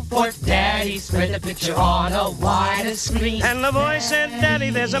 "Go for it, Daddy, spread the picture on a wider screen." And the voice said,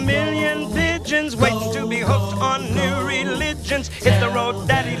 "Daddy, there's a million pigeons waiting to be hooked on new religions. Hit the road,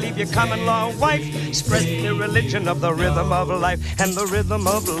 Daddy, leave your common law wife. Spread the religion of the rhythm of life." And the rhythm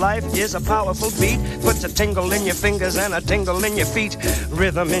of life is a powerful beat. Puts a tingle in your fingers and a tingle in your feet.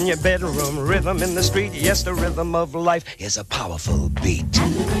 Rhythm in your bedroom, rhythm in the street. Yes, the rhythm of life is a powerful beat. To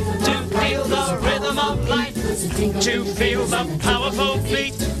feel the rhythm of life, To feel the powerful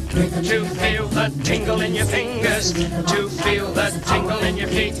beat. To feel the tingle in your fingers. To feel the tingle in your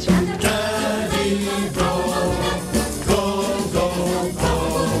feet. Daddy, go, go, go, go.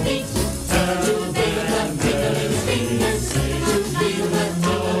 To feel the tingle in your fingers, to feel the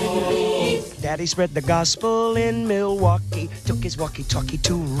tingle in your feet. Daddy spread the gospel in Milwaukee. Took his walkie-talkie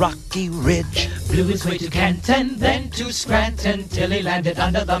to Rocky Ridge. Blew his way to Canton, then to Scranton, till he landed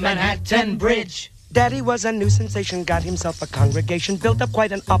under the Manhattan Bridge. Daddy was a new sensation, got himself a congregation, built up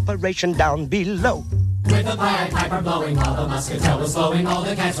quite an operation down below. With the Pied Piper blowing, while the muscatel was flowing, all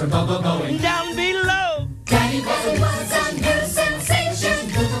the cats were go-go-going. Down below! Daddy was a new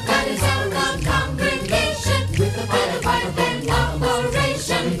sensation, got himself a congregation, with the Pied Piper in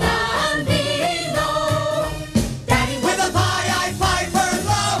operation, down below. Daddy with the Pied Piper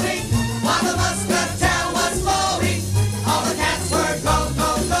blowing, while the muscatel was flowing, all the cats were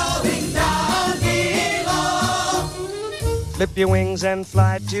go-go-going, down below. Flip your wings and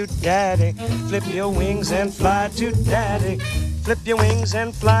fly to Daddy. Flip your wings and fly to Daddy. Flip your wings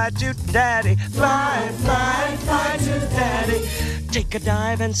and fly to Daddy. Fly, fly, fly to Daddy. Take a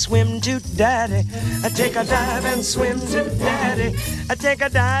dive and swim to Daddy. Take a dive and swim to Daddy. Take a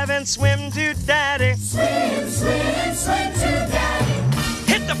dive and swim to Daddy. Swim, swim, swim to Daddy.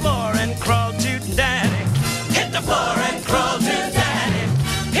 Hit the floor and crawl to Daddy. Hit the floor and crawl to Daddy.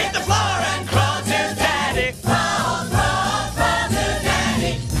 Hit the floor and crawl to Daddy. Crawl, crawl, crawl to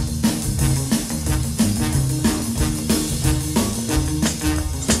Daddy.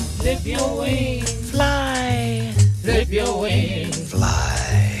 Flip your wings. Fly. Flip your wings.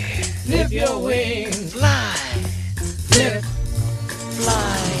 Fly. Flip your wings. Fly. Flip.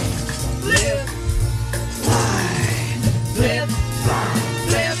 Fly. Flip. Fly. Flip. Fly.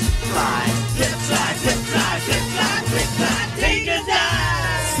 Flip. Fly. Flip. Fly. Flip. Fly. Flip. Fly. Flip. Fly. Take a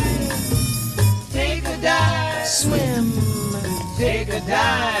dive. Take a dive. Swim. Take a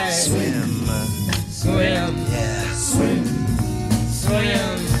dive. Swim. Swim. Yeah.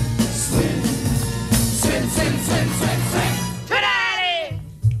 swim, swim, swim, swim, swim, swim, swim. To Daddy!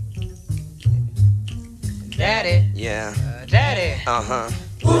 Daddy? Yeah. Daddy? Uh-huh.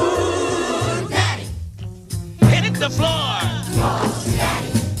 Ooh, Daddy! Hit the floor! Crawl to Daddy!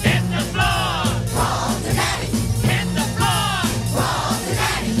 Hit the floor! Crawl to Daddy! Hit the floor! Crawl to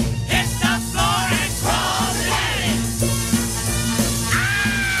Daddy! Hit the floor and crawl to Daddy!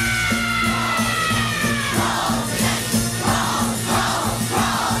 Crawl to Daddy! Crawl, crawl,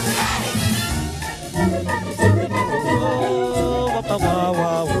 crawl to Daddy!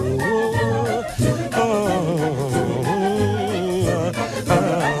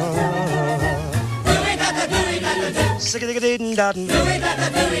 Sick-a-dig-a-ding-dottin'.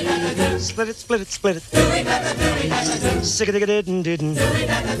 Split it, split it, split it. Sick-a-dig-a-ding-didn't. And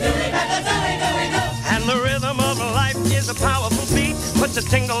the rhythm of life is a powerful beat. Puts a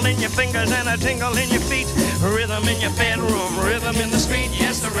tingle in your fingers and a tingle in your feet. Rhythm in your bedroom, rhythm in the street.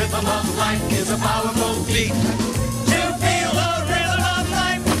 Yes, the rhythm of life is a powerful beat. To feel the rhythm of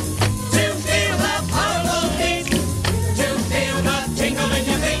life. To feel the powerful beat. To feel the tingle in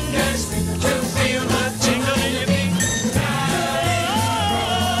your fingers. To feel the tingle in your feet.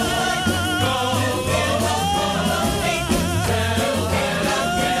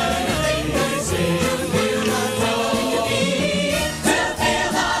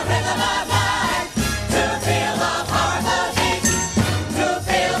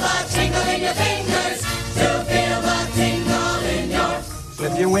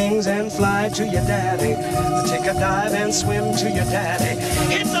 Your wings and fly to your daddy. Take a dive and swim to your daddy.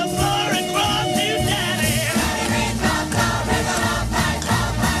 Hit the floor and crawl to your daddy.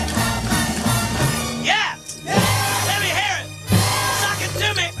 Yeah! Let me hear it. Suck it to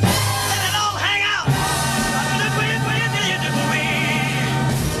me. Let it all hang out.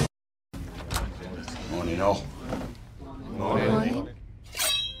 Morning, all. Morning.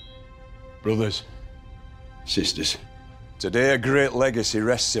 Brothers, sisters. Today a great legacy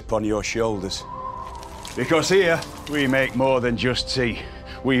rests upon your shoulders. Because here, we make more than just tea.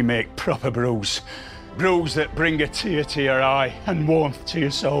 We make proper brews. Brews that bring a tear to your eye and warmth to your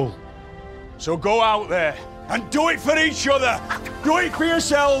soul. So go out there and do it for each other. Do it for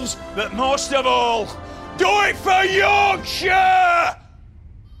yourselves, but most of all, do it for Yorkshire!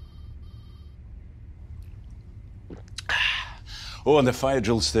 Oh, and the fire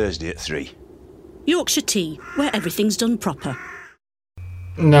drill's Thursday at 3. Yorkshire Tea, where everything's done proper.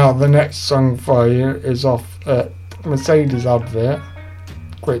 Now the next song for you is off Mercedes advert,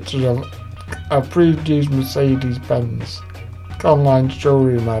 which is a pre-produced Mercedes-Benz online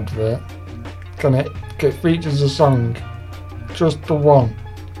showroom advert. It features a song, Just the One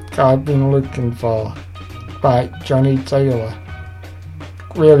I've Been Looking For, by Johnny Taylor.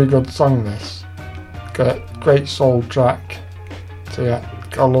 Really good song this. Great soul track. So yeah,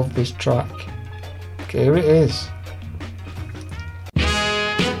 I love this track. Here it is.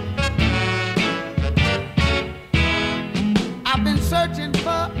 I've been searching for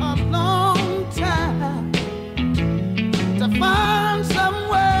a long time to find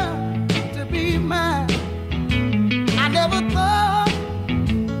somewhere to be mine. I never thought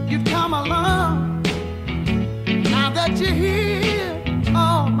you'd come along. Now that you're here,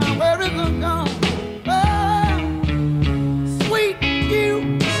 all my worries are gone. Oh, sweet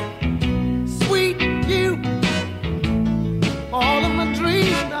you. All of my dreams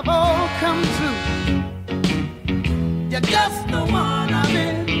have all come true. You're just the one I've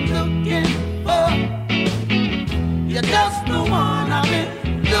been looking for. You're just the one I've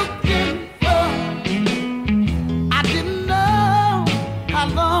been looking for. I didn't know how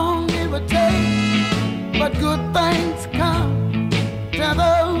long it would take, but good things come to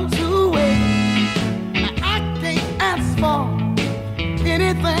those who wait. Now, I can't ask for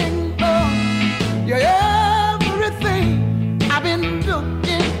anything more. You're everything I've been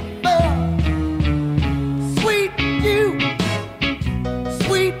looking for. Sweet you,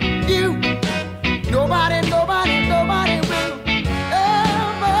 sweet you. Nobody will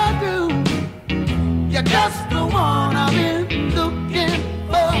ever do. You're just the one I've been looking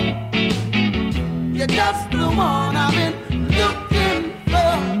for. You're just the one I've been looking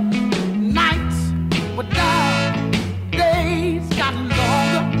for. Nights were dark, days got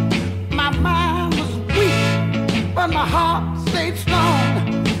longer. My mind was weak, but my heart stayed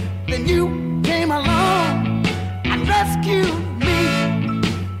strong. Then you came along and rescued me.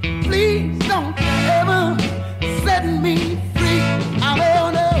 Please don't ever set me free. I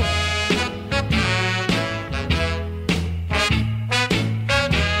don't know.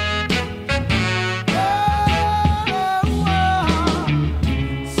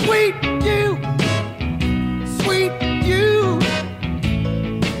 Sweet you,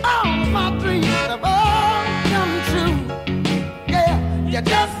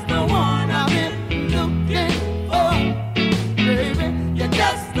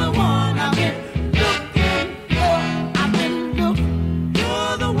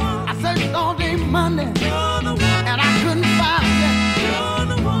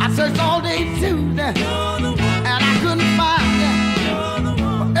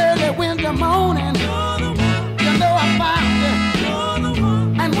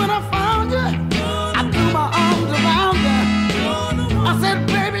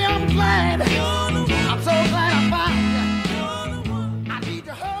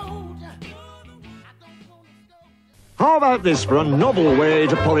 How about this for a novel way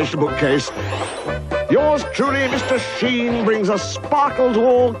to polish a bookcase? Yours truly, Mr. Sheen, brings a sparkle to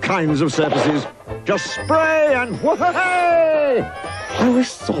all kinds of surfaces. Just spray and whoa-hey! I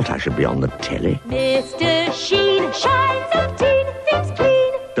always thought I should be on the telly. Mr. Sheen shines up teen, things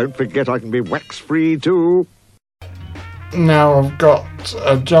clean. Don't forget I can be wax-free too. Now I've got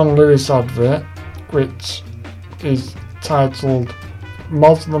a John Lewis advert, which is titled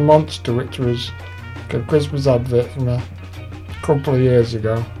Moth the Monster, which was a Christmas advert from a couple of years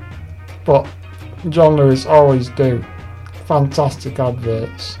ago. But John Lewis always do fantastic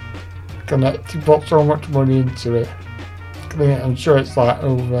adverts. He put so much money into it. I'm sure it's like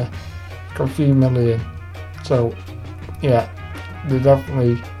over a few million. So yeah, they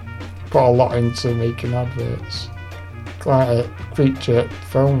definitely put a lot into making adverts. Quite a feature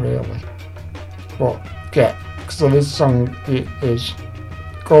film really. But yeah, so this song is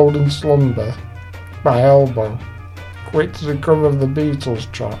Golden Slumber by Elbow, which is a cover of the Beatles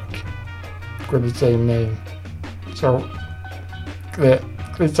track with the same name. So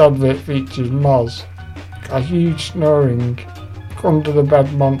this advert features Moz, a huge snoring under the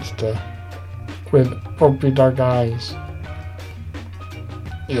bed monster with puppy dog eyes.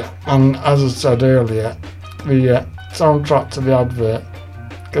 Yeah, and as I said earlier, the soundtrack to the advert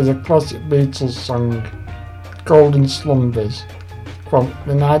is a classic Beatles song, Golden Slumbers, from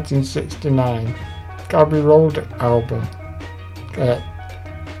the 1969 Abbey Road album,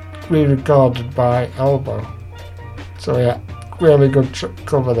 re-recorded by Elbow. So yeah, really good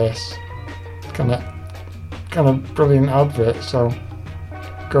cover this. Kind of brilliant advert, so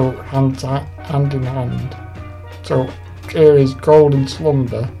go hand in hand. So here is Golden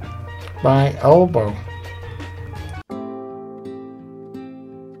Slumber by Elbow.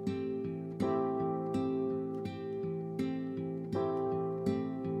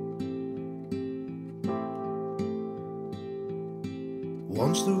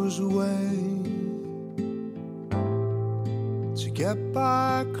 Once there was a way to get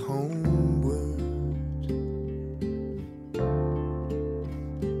back homeward.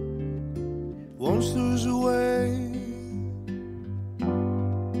 Once there was a way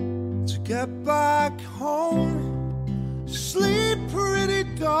to get back home. Sleep, pretty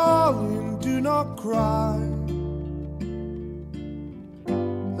darling, do not cry,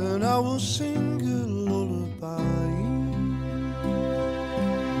 and I will sing a lullaby.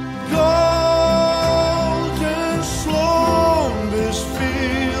 Golden slumbers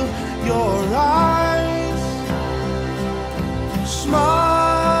fill your eyes,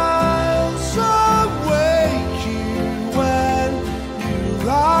 smiles awake you when you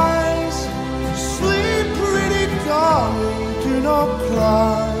rise. Sleep, pretty darling, do not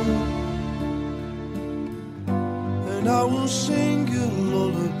cry, and I will sing a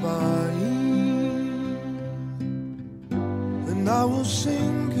lullaby, and I will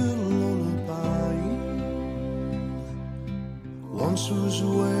sing a lullaby. Once there was a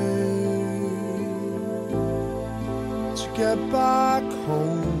way to get back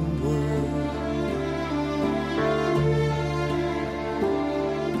homeward.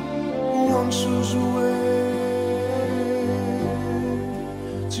 Once there was a way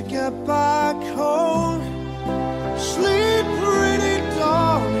to get back home. Sleep, pretty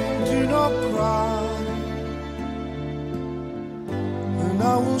darling, do not cry, and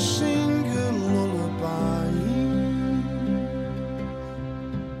I will sing a lullaby.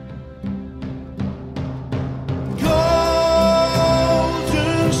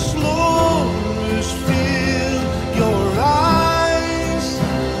 Golden slumbers fill your eyes,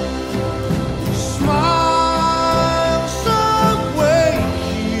 smiles awake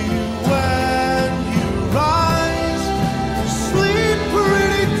you when you rise. Sleep,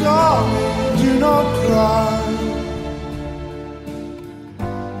 pretty darling, do not cry,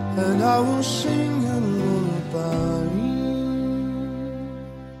 and I will sing a lullaby.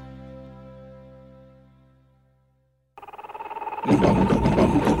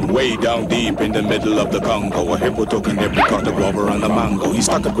 Way down deep in the middle of the Congo, a hippo took an every caught the rover and the mango. He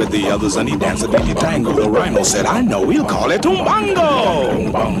stuck it with the others and he danced a dinky tango. The rhino said, I know, we'll call it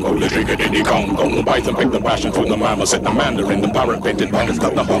Umbango. Umbango, the trick-a-diddy Congo. Python picked the passion fruit, the mammal said the mandarin. The parrot painted pandas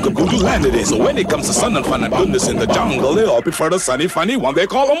got the hunk of voodoo land it is. So when it comes to sun and fun and goodness in the jungle, they all prefer the sunny, funny one they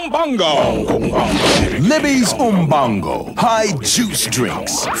call Umbango. Libby's Umbango. High juice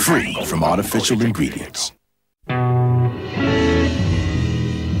drinks, free from artificial ingredients.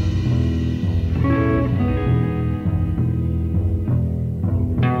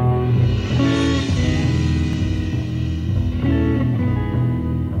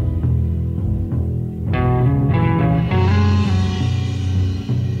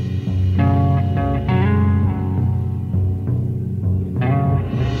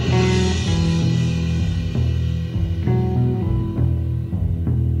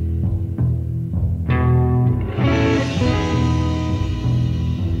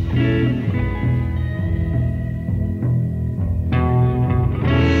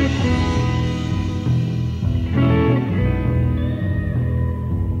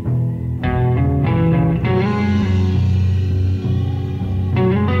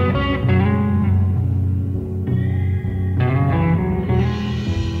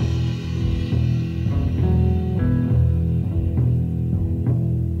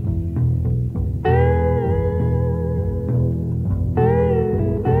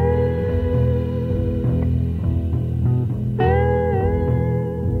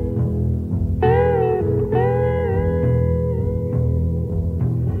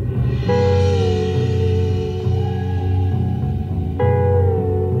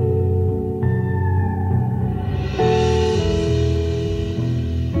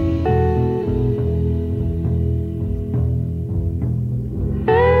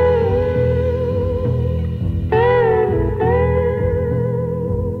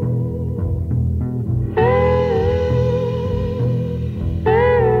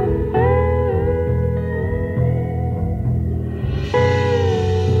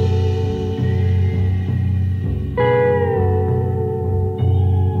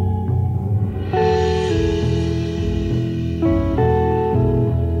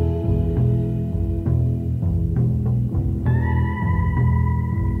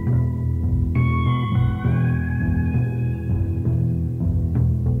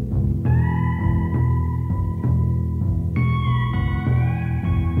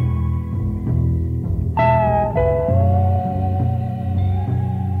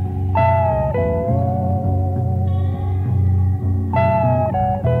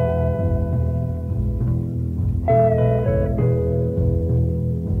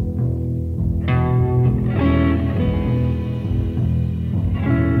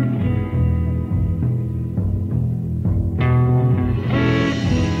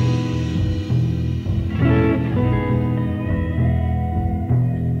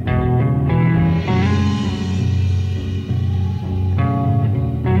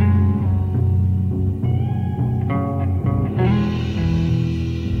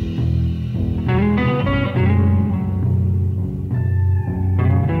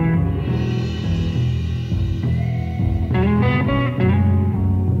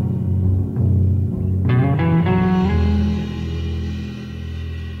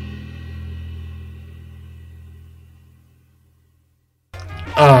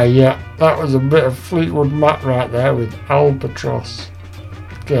 Yeah, that was a bit of Fleetwood Mac right there with Albatross.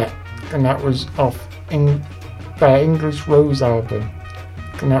 Yeah, and that was off their English Rose album.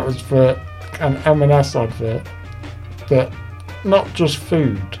 And that was for an M&S advert. But not just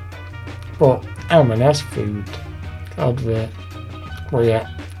food, but M&S food advert. Well, yeah,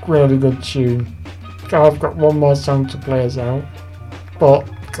 really good tune. I've got one more song to play us out, but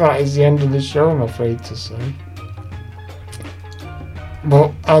that is the end of the show, I'm afraid to say.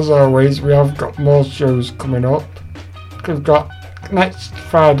 But as always, we have got more shows coming up. We've got next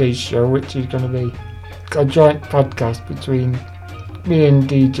Friday's show, which is going to be a joint podcast between me and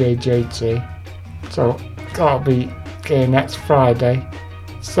DJ JT. So that'll be next Friday,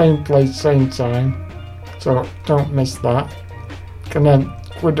 same place, same time. So don't miss that. And then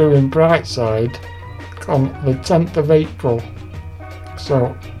we're doing Brightside on the 10th of April.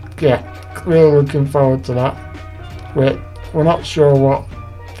 So yeah, really looking forward to that. We're not sure what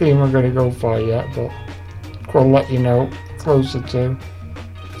theme we're going to go for yet, but we'll let you know closer to.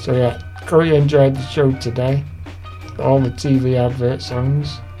 So yeah, hope you enjoyed the show today. All the TV advert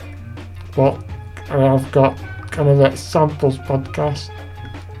songs. But I've got kind of a samples podcast,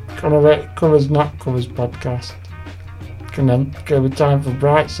 kind of a covers not covers podcast. And then give it time for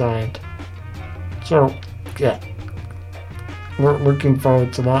Brightside. So yeah, we're looking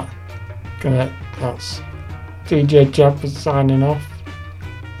forward to that. That's DJ Chapper signing off.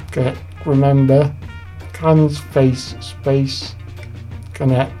 Okay, remember, hands, face, space. We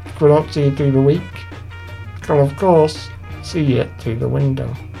don't see you through the week. Can of course see you through the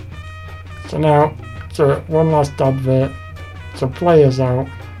window. So now, one last advert to play us out.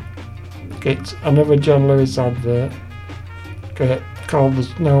 It's another John Lewis advert. Called The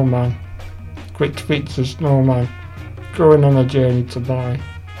Snowman, which features a snowman going on a journey to buy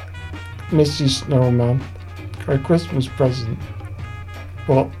Mrs. Snowman a Christmas present.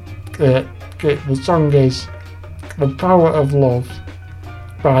 But the song is The Power of Love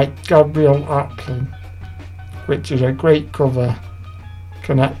by Gabriel Aplin, which is a great cover.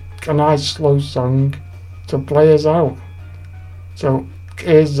 A nice slow song to play us out. So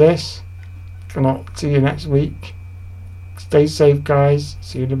here's this. See you next week. Stay safe, guys.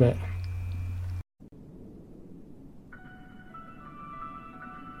 See you in a bit.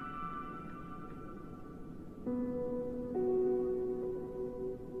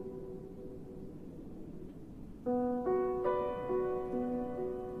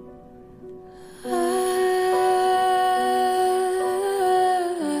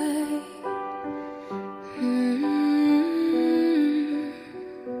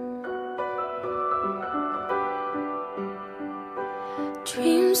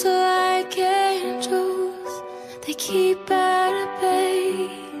 Dreams are like angels, they keep at bay.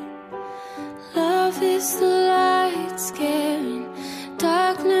 Love is the light scaring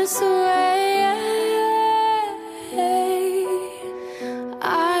darkness away.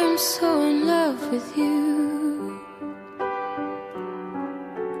 I'm so in love with you.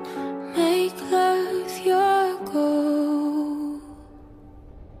 Make love your goal.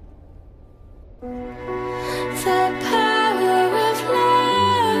 The power of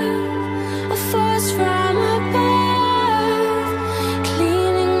love, a force from above,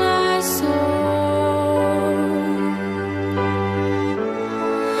 cleaning my soul.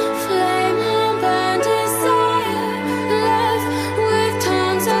 Flame on burn desire, love with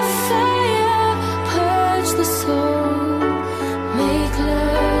tongues of fire, purge the soul, make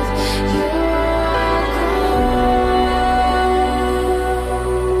love your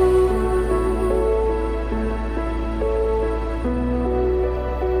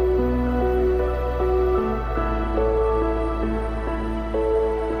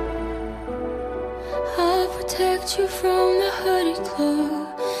I'll protect you from the hooded claw,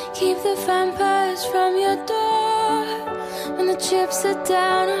 keep the vampires from your door. When the chips are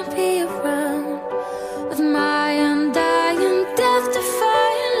down, I'll be around with my undying,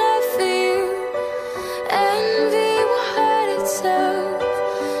 death-defying love for you. Envy will hurt itself.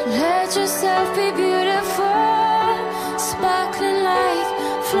 Let yourself be beautiful, sparkling like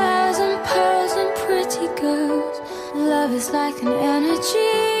flowers and pearls and pretty girls. Love is like an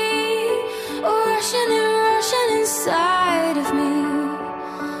energy, rushing inside of me.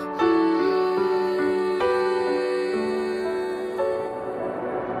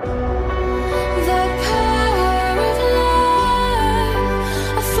 The power of love,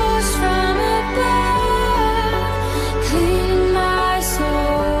 a force from above, cleaning my soul.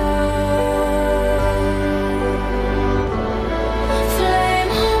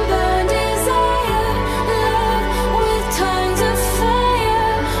 Flame on burn desire, love with tongues of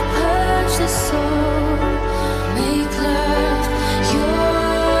fire, purge the soul.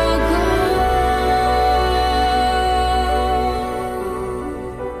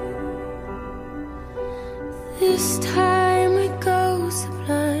 this time we go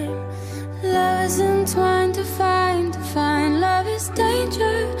sublime. Love is entwined to find. Love is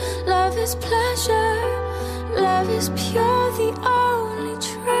danger, love is pleasure. Love is pure, the only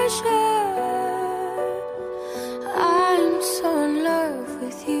treasure. I'm so in love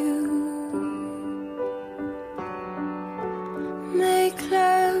with you. Make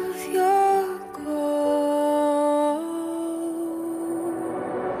love your goal.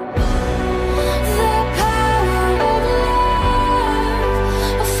 The power of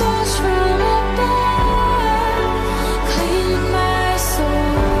love, a force from above, clean my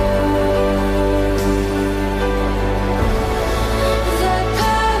soul. The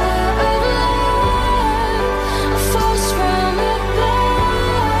power of love, a force from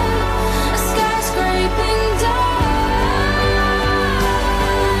above, a skyscraping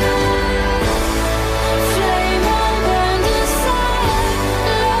flame on burned inside.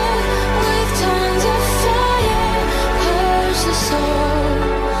 Love with tongues of fire, purge the soul.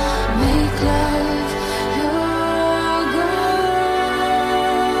 Make love your goal.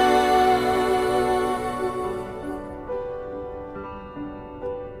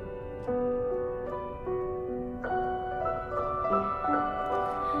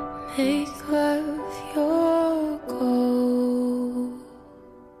 Make love your goal.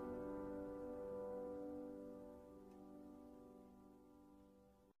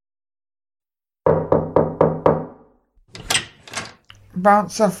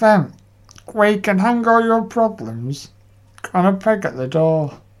 Bounce FM, where you can hang all your problems on a peg at the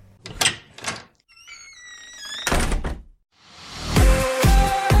door.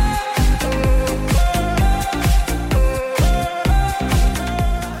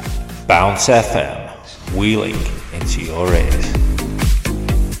 Bounce FM, wheeling into your ears.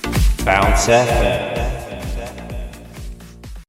 Bounce FM.